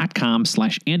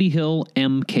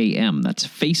facebook.com/AndyHillMKM. That's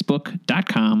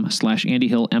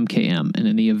facebook.com/AndyHillMKM. And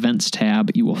in the events tab,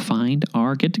 you will find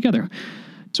our get together.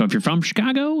 So if you're from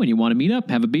Chicago and you want to meet up,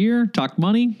 have a beer, talk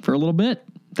money for a little bit,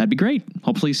 that'd be great.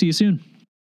 Hopefully see you soon.